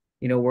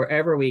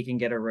 wherever we can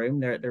get a room,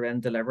 they're in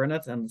delivering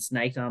it, and it's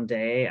night and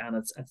day, and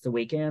it's the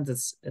weekend.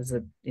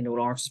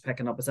 Laurence is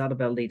picking up, is that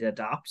ability to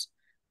adapt.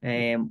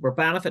 We're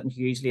benefiting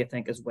hugely, I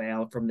think, as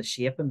well from the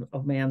shaping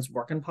of men's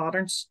working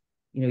patterns.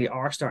 You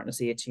are starting to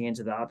see a change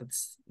of that.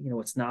 It's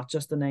not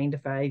just the 9 to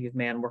 5. You have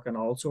men working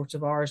all sorts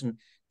of hours, and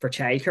for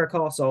childcare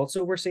costs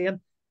also we're seeing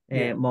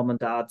mum and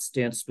dad's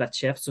doing split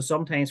shifts. So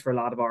sometimes for a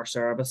lot of our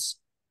service,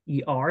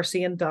 you are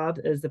seeing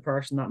dad is the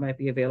person that might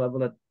be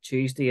available at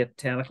Tuesday at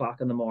 10 o'clock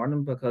in the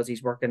morning because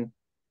he's working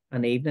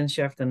an evening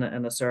shift in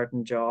a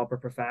certain job or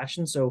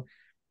profession. So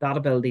that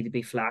ability to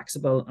be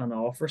flexible and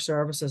offer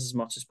services as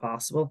much as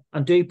possible,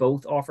 and do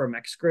both, offer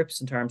mixed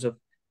groups in terms of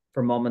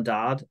for mum and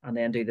dad, and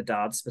then do the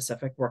dad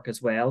specific work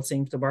as well,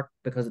 seems to work,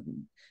 because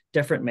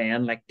different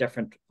men like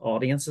different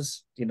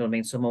audiences. You know what I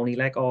mean? Some only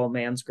like all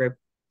men's group.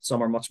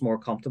 Some are much more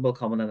comfortable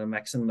coming in and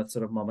mixing with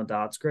sort of mum and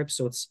dad's groups.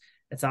 So it's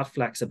that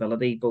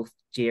flexibility, both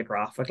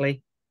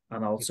geographically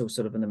and also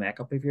sort of in the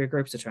makeup of your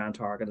groups, to try and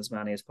target as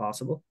many as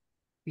possible.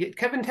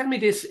 Kevin, tell me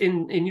this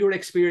in your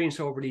experience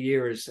over the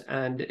years,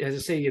 and as I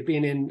say, you've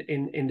been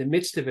in the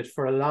midst of it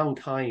for a long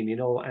time, you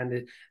know,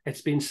 and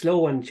it's been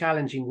slow and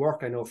challenging work,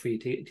 I know, for you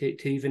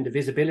to even the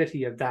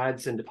visibility of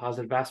dads and the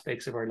positive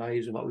aspects of our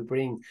lives and what we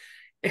bring.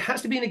 It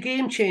has to be a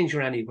game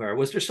changer anywhere.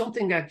 Was there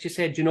something that you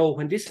said, you know,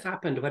 when this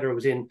happened, whether it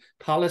was in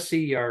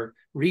policy or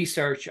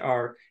research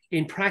or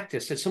in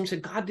practice, that someone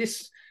said, God,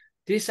 this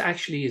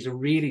actually is a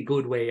really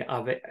good way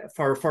of it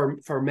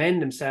for men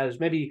themselves,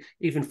 maybe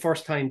even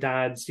first-time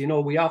dads. You know,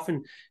 we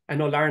often, I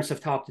know Laurence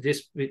have talked to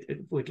this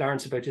with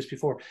Laurence about this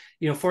before,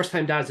 you know,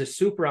 first-time dads is a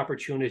super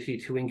opportunity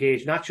to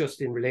engage, not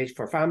just in relation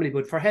for family,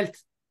 but for health.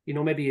 You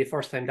know, maybe a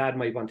first-time dad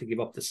might want to give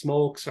up the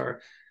smokes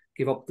or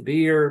give up the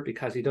beer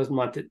because he doesn't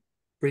want to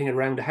bring it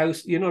around the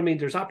house. You know what I mean?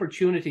 There's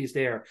opportunities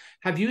there.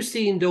 Have you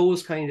seen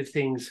those kind of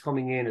things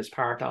coming in as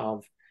part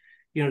of,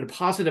 you know, the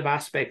positive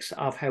aspects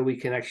of how we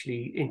can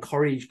actually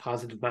encourage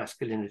positive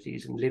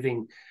masculinities and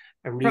living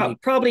a really...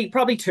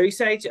 Probably two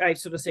sides I've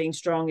sort of seen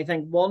strong. I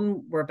think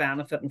one, we're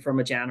benefiting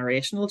from a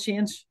generational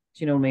change.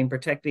 Do you know what I mean?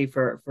 Particularly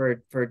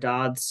for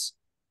dads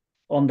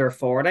under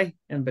 40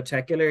 in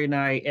particular.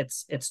 Now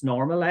it's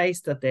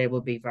normalized that they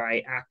will be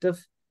very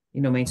active. You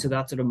know what I mean? So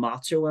that sort of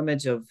macho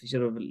image of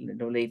sort of, you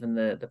know, leaving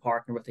the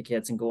partner with the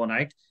kids and going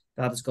out,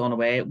 that has gone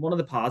away. One of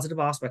the positive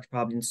aspects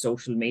probably in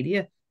social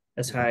media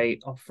is how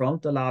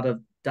upfront a lot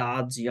of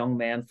dads, young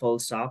men, full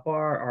stop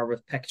are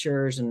with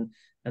pictures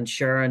and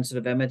sharing sort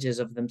of images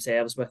of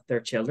themselves with their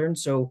children.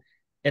 So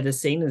it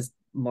is seen as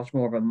much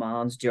more of a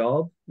man's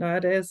job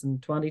nowadays in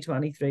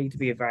 2023 to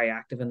be very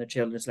active in their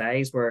children's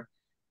lives, where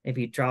if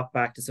you drop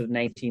back to sort of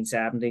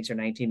 1970s or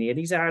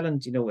 1980s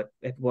Ireland, you know,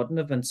 it wouldn't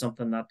have been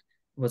something that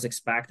was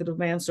expected of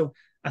men. So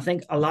I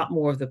think a lot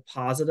more of the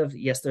positive,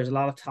 yes, there's a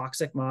lot of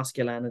toxic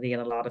masculinity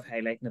and a lot of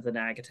highlighting of the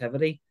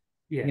negativity,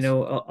 yes, you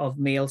know, of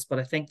males, but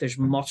I think there's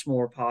much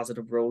more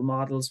positive role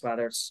models,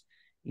 whether it's,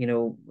 you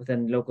know,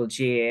 within local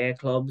GAA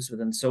clubs,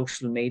 within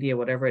social media,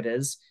 whatever it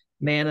is.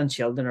 Men and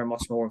children are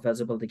much more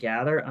visible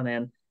together. And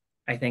then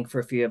I think for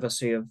a few of us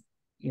who have,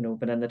 you know,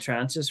 been in the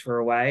trenches for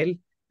a while,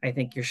 I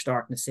think you're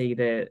starting to see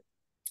the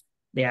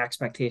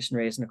expectation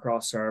raising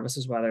across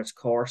services, whether it's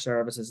core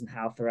services and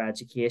health or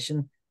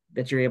education,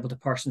 that you're able to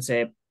push and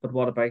say, but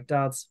what about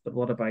dads? But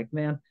what about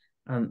men?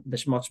 And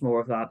there's much more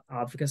of that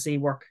advocacy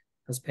work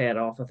has paid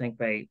off, I think,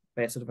 by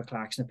sort of a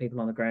collection of people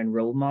on the ground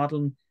role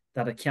modeling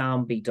that it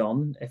can be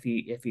done if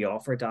you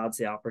offer dads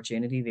the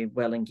opportunity. They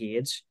will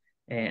engage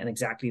in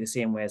exactly the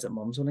same ways that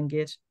mums will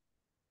engage.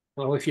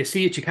 Well, if you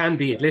see it, you can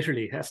be it.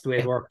 Literally, that's the way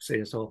it works.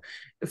 So,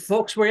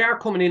 folks, we are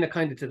coming in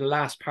kind of to the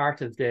last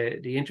part of the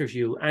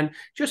interview, and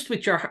just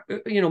with your,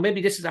 you know,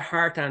 maybe this is a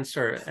hard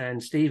answer,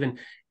 and Stephen,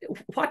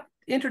 what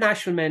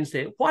International Men's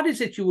Day, what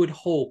is it you would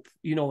hope,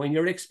 you know, in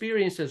your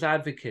experience as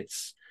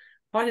advocates,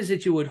 what is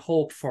it you would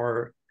hope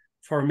for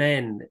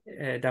men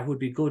that would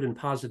be good and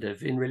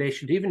positive in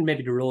relation to even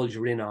maybe the roles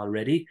you're in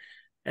already,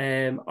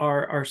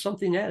 or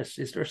something else?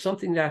 Is there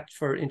something that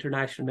for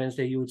International Men's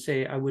Day you would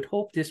say, I would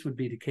hope this would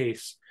be the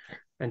case,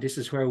 and this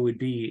is where we would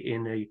be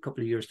in a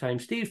couple of years' time?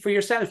 Steve, for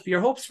yourself, your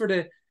hopes for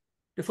the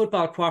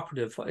football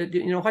cooperative,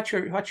 you know, what's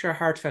your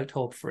heartfelt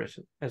hope for it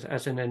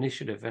as an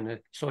initiative and a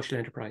social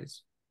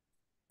enterprise?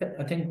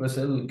 I think we're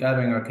still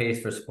gathering our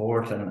case for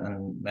sport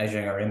and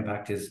measuring our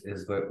impact is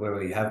where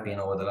we have been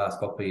over the last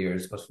couple of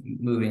years. But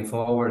moving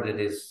forward, it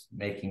is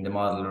making the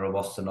model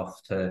robust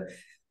enough to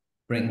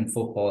bring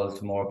football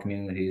to more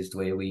communities the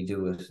way we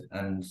do it.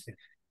 And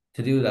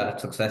to do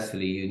that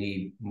successfully, you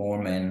need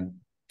more men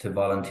to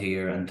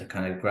volunteer and to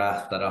kind of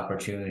grasp that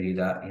opportunity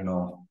that, you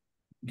know,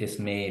 this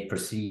may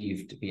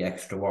perceive to be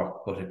extra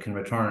work, but it can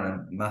return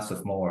a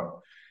massive more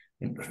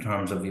in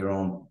terms of your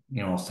own,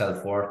 you know,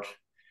 self-worth,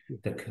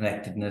 the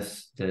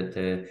connectedness,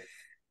 the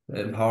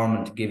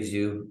empowerment it gives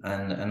you,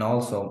 and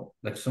also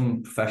like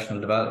some professional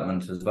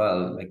development as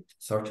well. Like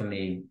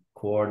certainly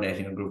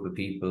coordinating a group of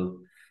people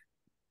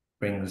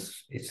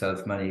brings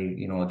itself many,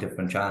 you know,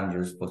 different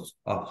challenges, but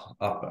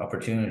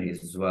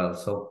opportunities as well.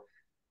 So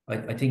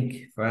I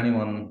think for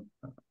anyone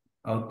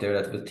out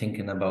there that was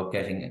thinking about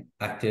getting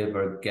active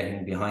or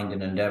getting behind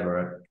an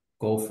endeavour,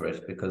 go for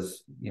it,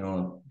 because, you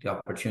know, the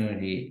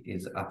opportunity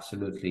is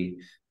absolutely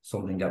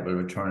something that will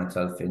return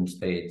itself in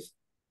spades.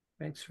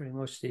 Thanks very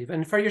much, Steve.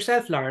 And for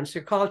yourself, Laurence,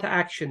 your call to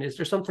action, is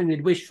there something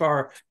you'd wish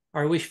for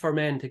or wish for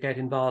men to get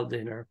involved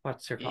in, or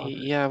what's your call?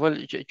 Yeah, well,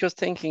 just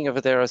thinking of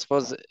it there, I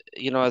suppose,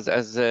 you know,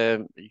 as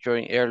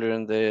during earlier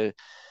in the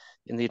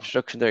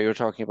introduction there, you were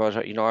talking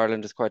about, you know,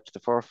 Ireland is quite to the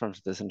forefront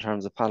of this in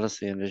terms of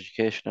policy and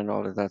education and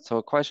all of that.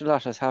 So quite a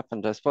lot has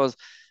happened. I suppose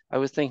I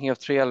was thinking of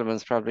three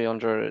elements probably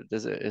under,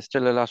 there's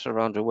still a lot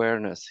around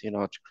awareness, you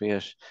know, to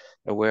create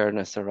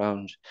awareness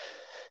around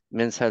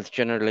men's health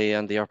generally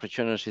and the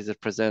opportunities it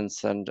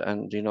presents, and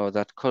you know,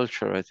 that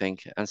culture, I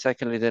think. And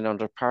secondly, then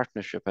under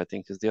partnership, I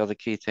think, is the other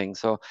key thing.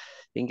 So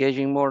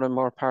engaging more and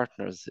more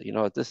partners, you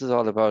know, this is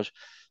all about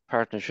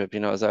partnership,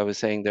 as I was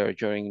saying there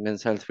during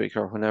Men's Health Week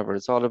or whenever.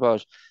 It's all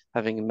about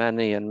having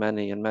many and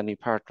many and many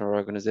partner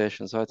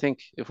organizations. So I think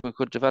if we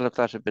could develop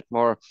that a bit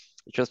more,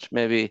 just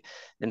maybe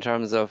in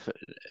terms of,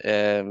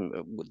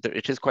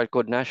 it is quite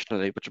good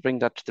nationally, but to bring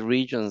that to the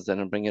regions then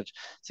and bring it,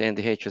 say, in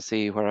the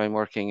HSE where I'm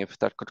working, if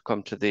that could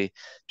come to the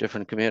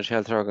different community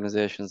health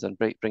organizations and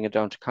bring it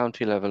down to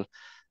county level.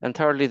 And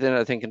thirdly, then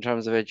I think in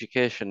terms of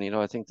education,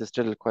 I think there's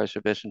still quite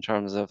a bit in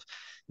terms of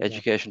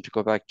education, to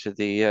go back to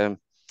the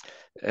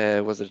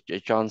was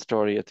it John's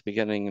story at the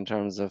beginning in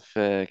terms of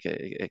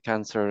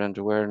cancer and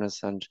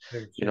awareness and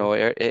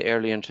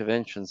early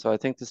intervention. So I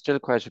think there's still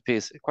quite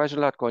a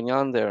lot going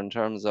on there in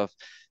terms of,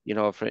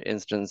 for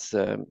instance,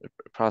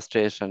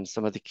 prostate and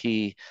some of the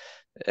key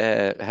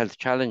health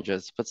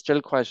challenges, but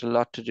still quite a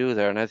lot to do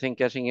there. And I think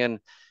getting in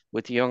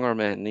with younger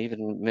men,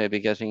 even maybe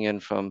getting in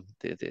from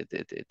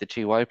the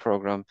TY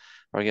program,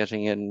 or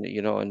getting in,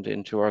 and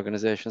into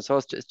organizations. So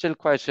it's still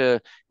quite a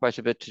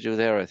bit to do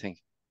there, I think.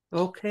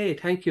 Okay,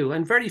 thank you.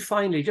 And very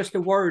finally, just a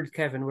word,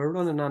 Kevin. We're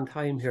running on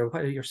time here.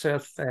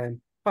 Yourself,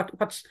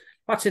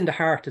 what's in the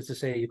heart, as I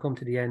say? You come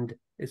to the end.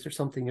 Is there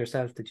something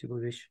yourself that you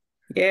would wish?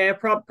 Yeah,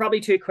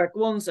 probably two quick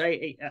ones.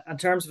 In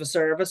terms of a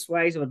service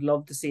wise, I would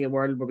love to see a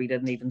world where we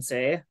didn't even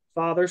say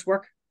father's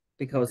work,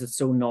 because it's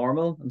so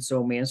normal and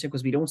so mainstream,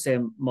 because we don't say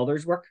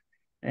mother's work.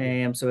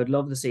 So I'd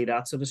love to see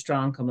that sort of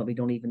strong come, that we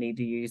don't even need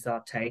to use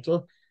that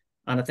title.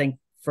 And I think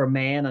for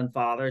men and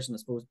fathers, and I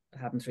suppose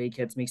having 3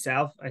 kids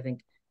myself, I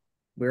think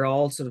we're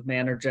all sort of,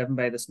 men are driven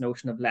by this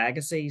notion of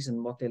legacies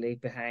and what they leave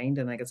behind.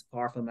 And I think it's a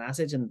powerful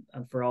message. And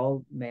for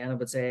all men, I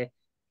would say,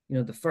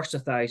 the first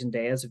 1,000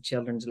 days of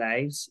children's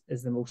lives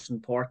is the most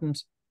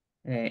important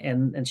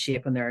in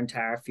shaping their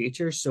entire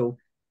future. So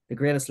the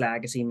greatest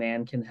legacy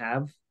men can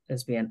have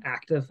is being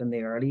active in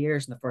the early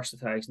years, in the first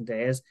 1,000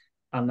 days.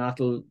 And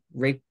that'll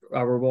reap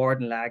a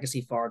reward and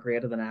legacy far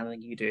greater than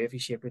anything you do if you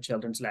shape your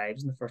children's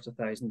lives in the first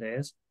 1,000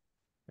 days.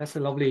 That's a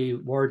lovely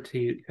word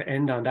to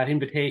end on, that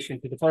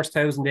invitation to the first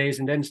 1,000 days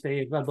and then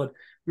stay as well. But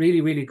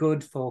really, really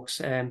good,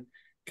 folks.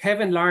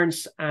 Kevin,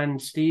 Laurence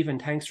and Stephen,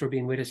 thanks for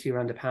being with us here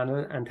on the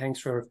panel, and thanks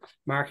for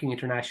marking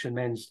International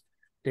Men's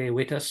Day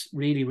with us.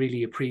 Really,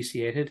 really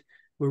appreciated.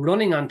 We're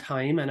running on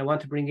time, and I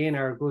want to bring in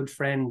our good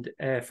friend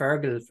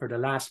Fergal for the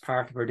last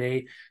part of our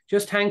day.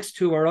 Just thanks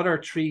to our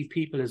other 3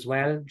 people as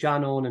well,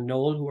 John, Owen and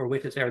Noel, who were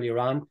with us earlier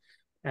on.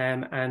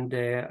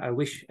 I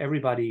wish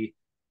everybody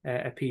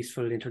a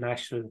peaceful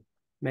International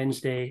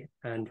Men's Day,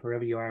 and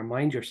wherever you are,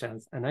 mind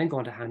yourself. And I'm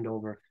going to hand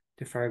over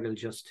to Fergal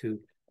just to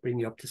bring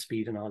you up to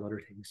speed on all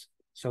other things.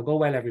 So go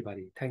well,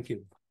 everybody. Thank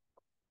you.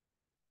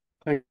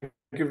 Thank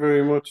you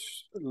very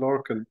much,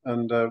 Lorcan,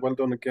 and well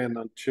done again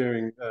on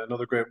chairing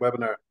another great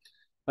webinar.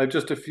 I have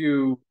just a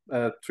few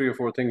 3 or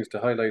 4 things to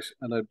highlight.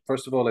 And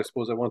first of all, I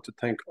suppose I want to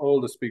thank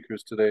all the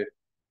speakers today.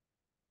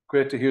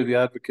 Great to hear the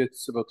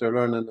advocates about their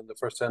learning and the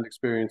first-hand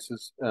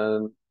experiences.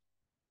 And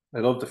I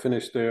love the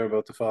finish there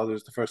about the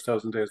fathers, the first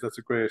 1,000 days. That's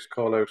a great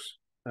call out.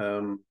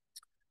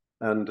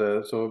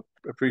 So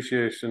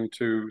appreciation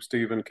to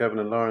Stephen, Kevin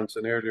and Laurence,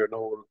 and earlier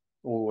Noel,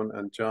 Owen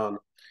and John.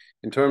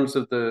 In terms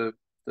of the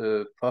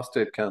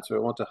prostate cancer, I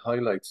want to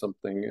highlight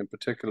something in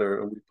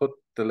particular, and we put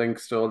the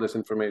links to all this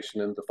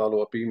information in the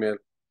follow-up email.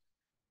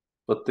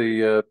 But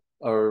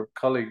our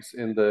colleagues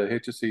in the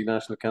HSE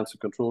National Cancer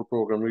Control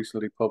Programme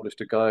recently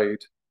published a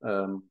guide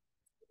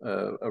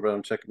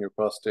around checking your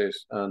prostate,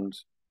 and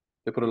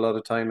they put a lot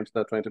of time into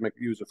that, trying to make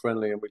it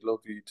user-friendly, and we'd love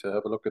you to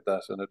have a look at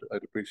that. And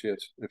I'd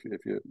appreciate if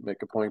you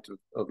make a point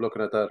of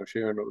looking at that or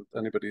sharing it with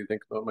anybody you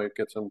think that might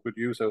get some good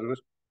use out of it.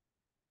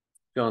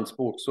 John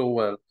spoke so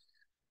well,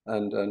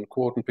 and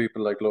quoting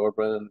people like Laura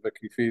Brennan and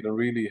Vicky Phelan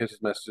really hit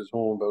his messages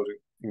home about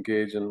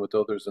engaging with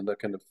others and that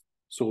kind of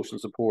social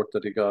support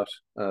that he got,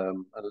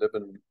 and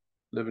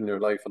living your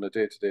life on a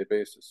day-to-day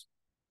basis.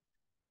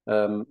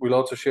 We'll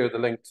also share the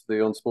link to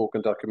the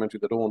Unspoken documentary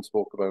that Owen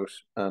spoke about,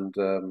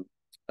 and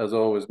as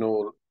always,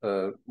 Noel,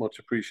 much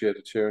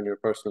appreciated sharing your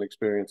personal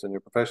experience and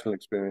your professional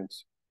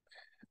experience.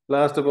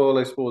 Last of all,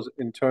 I suppose,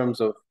 in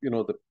terms of,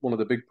 one of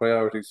the big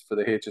priorities for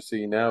the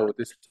HSE now at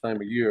this time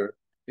of year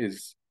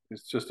is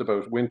just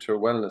about winter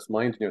wellness,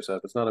 minding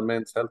yourself. It's not a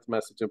men's health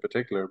message in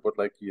particular, but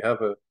like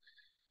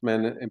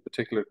men in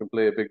particular can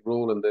play a big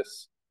role in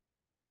this,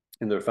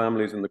 in their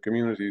families and the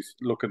communities,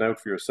 looking out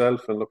for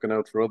yourself and looking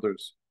out for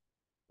others.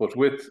 But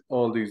with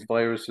all these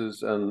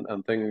viruses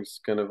and things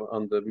kind of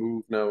on the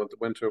move now in the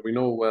winter, we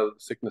know, well,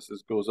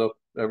 sicknesses goes up,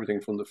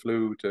 everything from the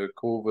flu to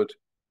COVID.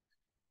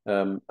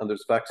 And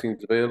there's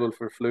vaccines available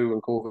for flu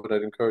and COVID.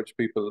 I'd encourage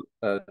people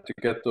to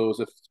get those,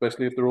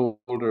 especially if they're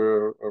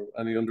older or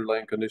any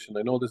underlying condition.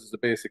 I know this is a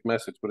basic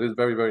message, but it is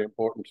very, very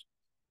important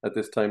at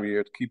this time of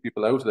year to keep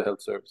people out of the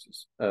health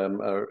services,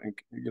 or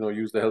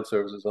use the health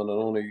services on an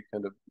only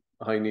kind of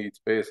high needs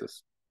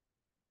basis.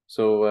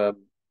 So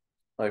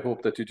I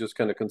hope that you just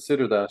kind of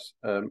consider that,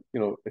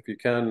 if you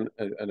can,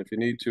 and if you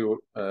need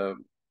to,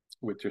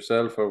 with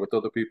yourself or with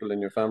other people in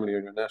your family or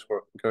in your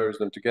network, encourage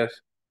them to get,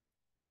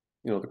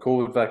 the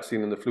COVID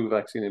vaccine and the flu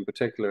vaccine in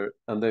particular,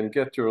 and then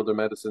get your other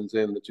medicines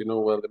in that,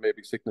 well, there may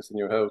be sickness in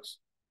your house.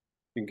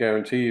 you can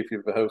guarantee if you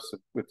have a house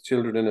with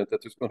children in it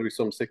that there's going to be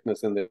some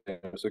sickness in there.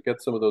 So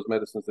get some of those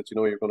medicines that you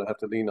know you're going to have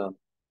to lean on.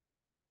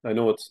 I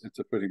know it's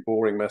a pretty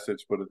boring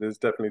message, but it is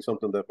definitely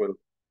something that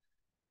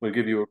will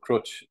give you a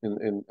crutch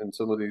in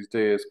some of these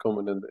days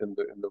coming in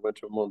the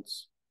winter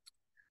months.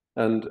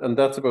 And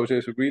that's about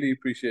it. We really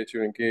appreciate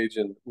your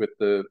engaging with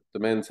the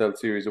Men's Health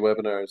series of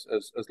webinars.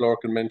 As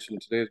Lorcan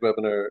mentioned, today's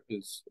webinar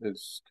is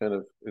kind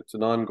of, it's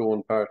an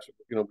ongoing part.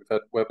 You know, we've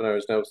had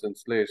webinars now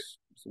since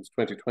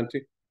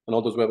 2020, and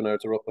all those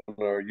webinars are up on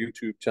our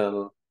YouTube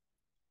channel,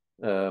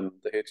 the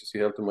HSE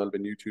Health and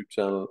Wellbeing YouTube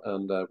channel,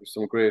 and with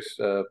some great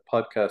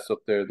podcasts up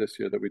there this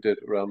year that we did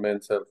around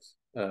men's health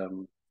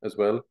as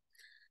well.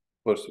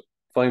 But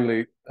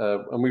finally,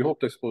 and we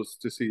hope, I suppose,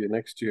 to see you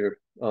next year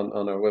on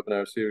our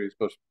webinar series.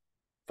 But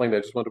finally,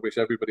 I just want to wish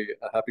everybody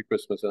a happy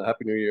Christmas and a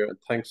happy New Year, and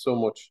thanks so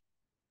much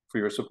for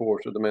your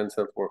support of the men's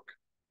health work.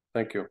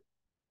 Thank you.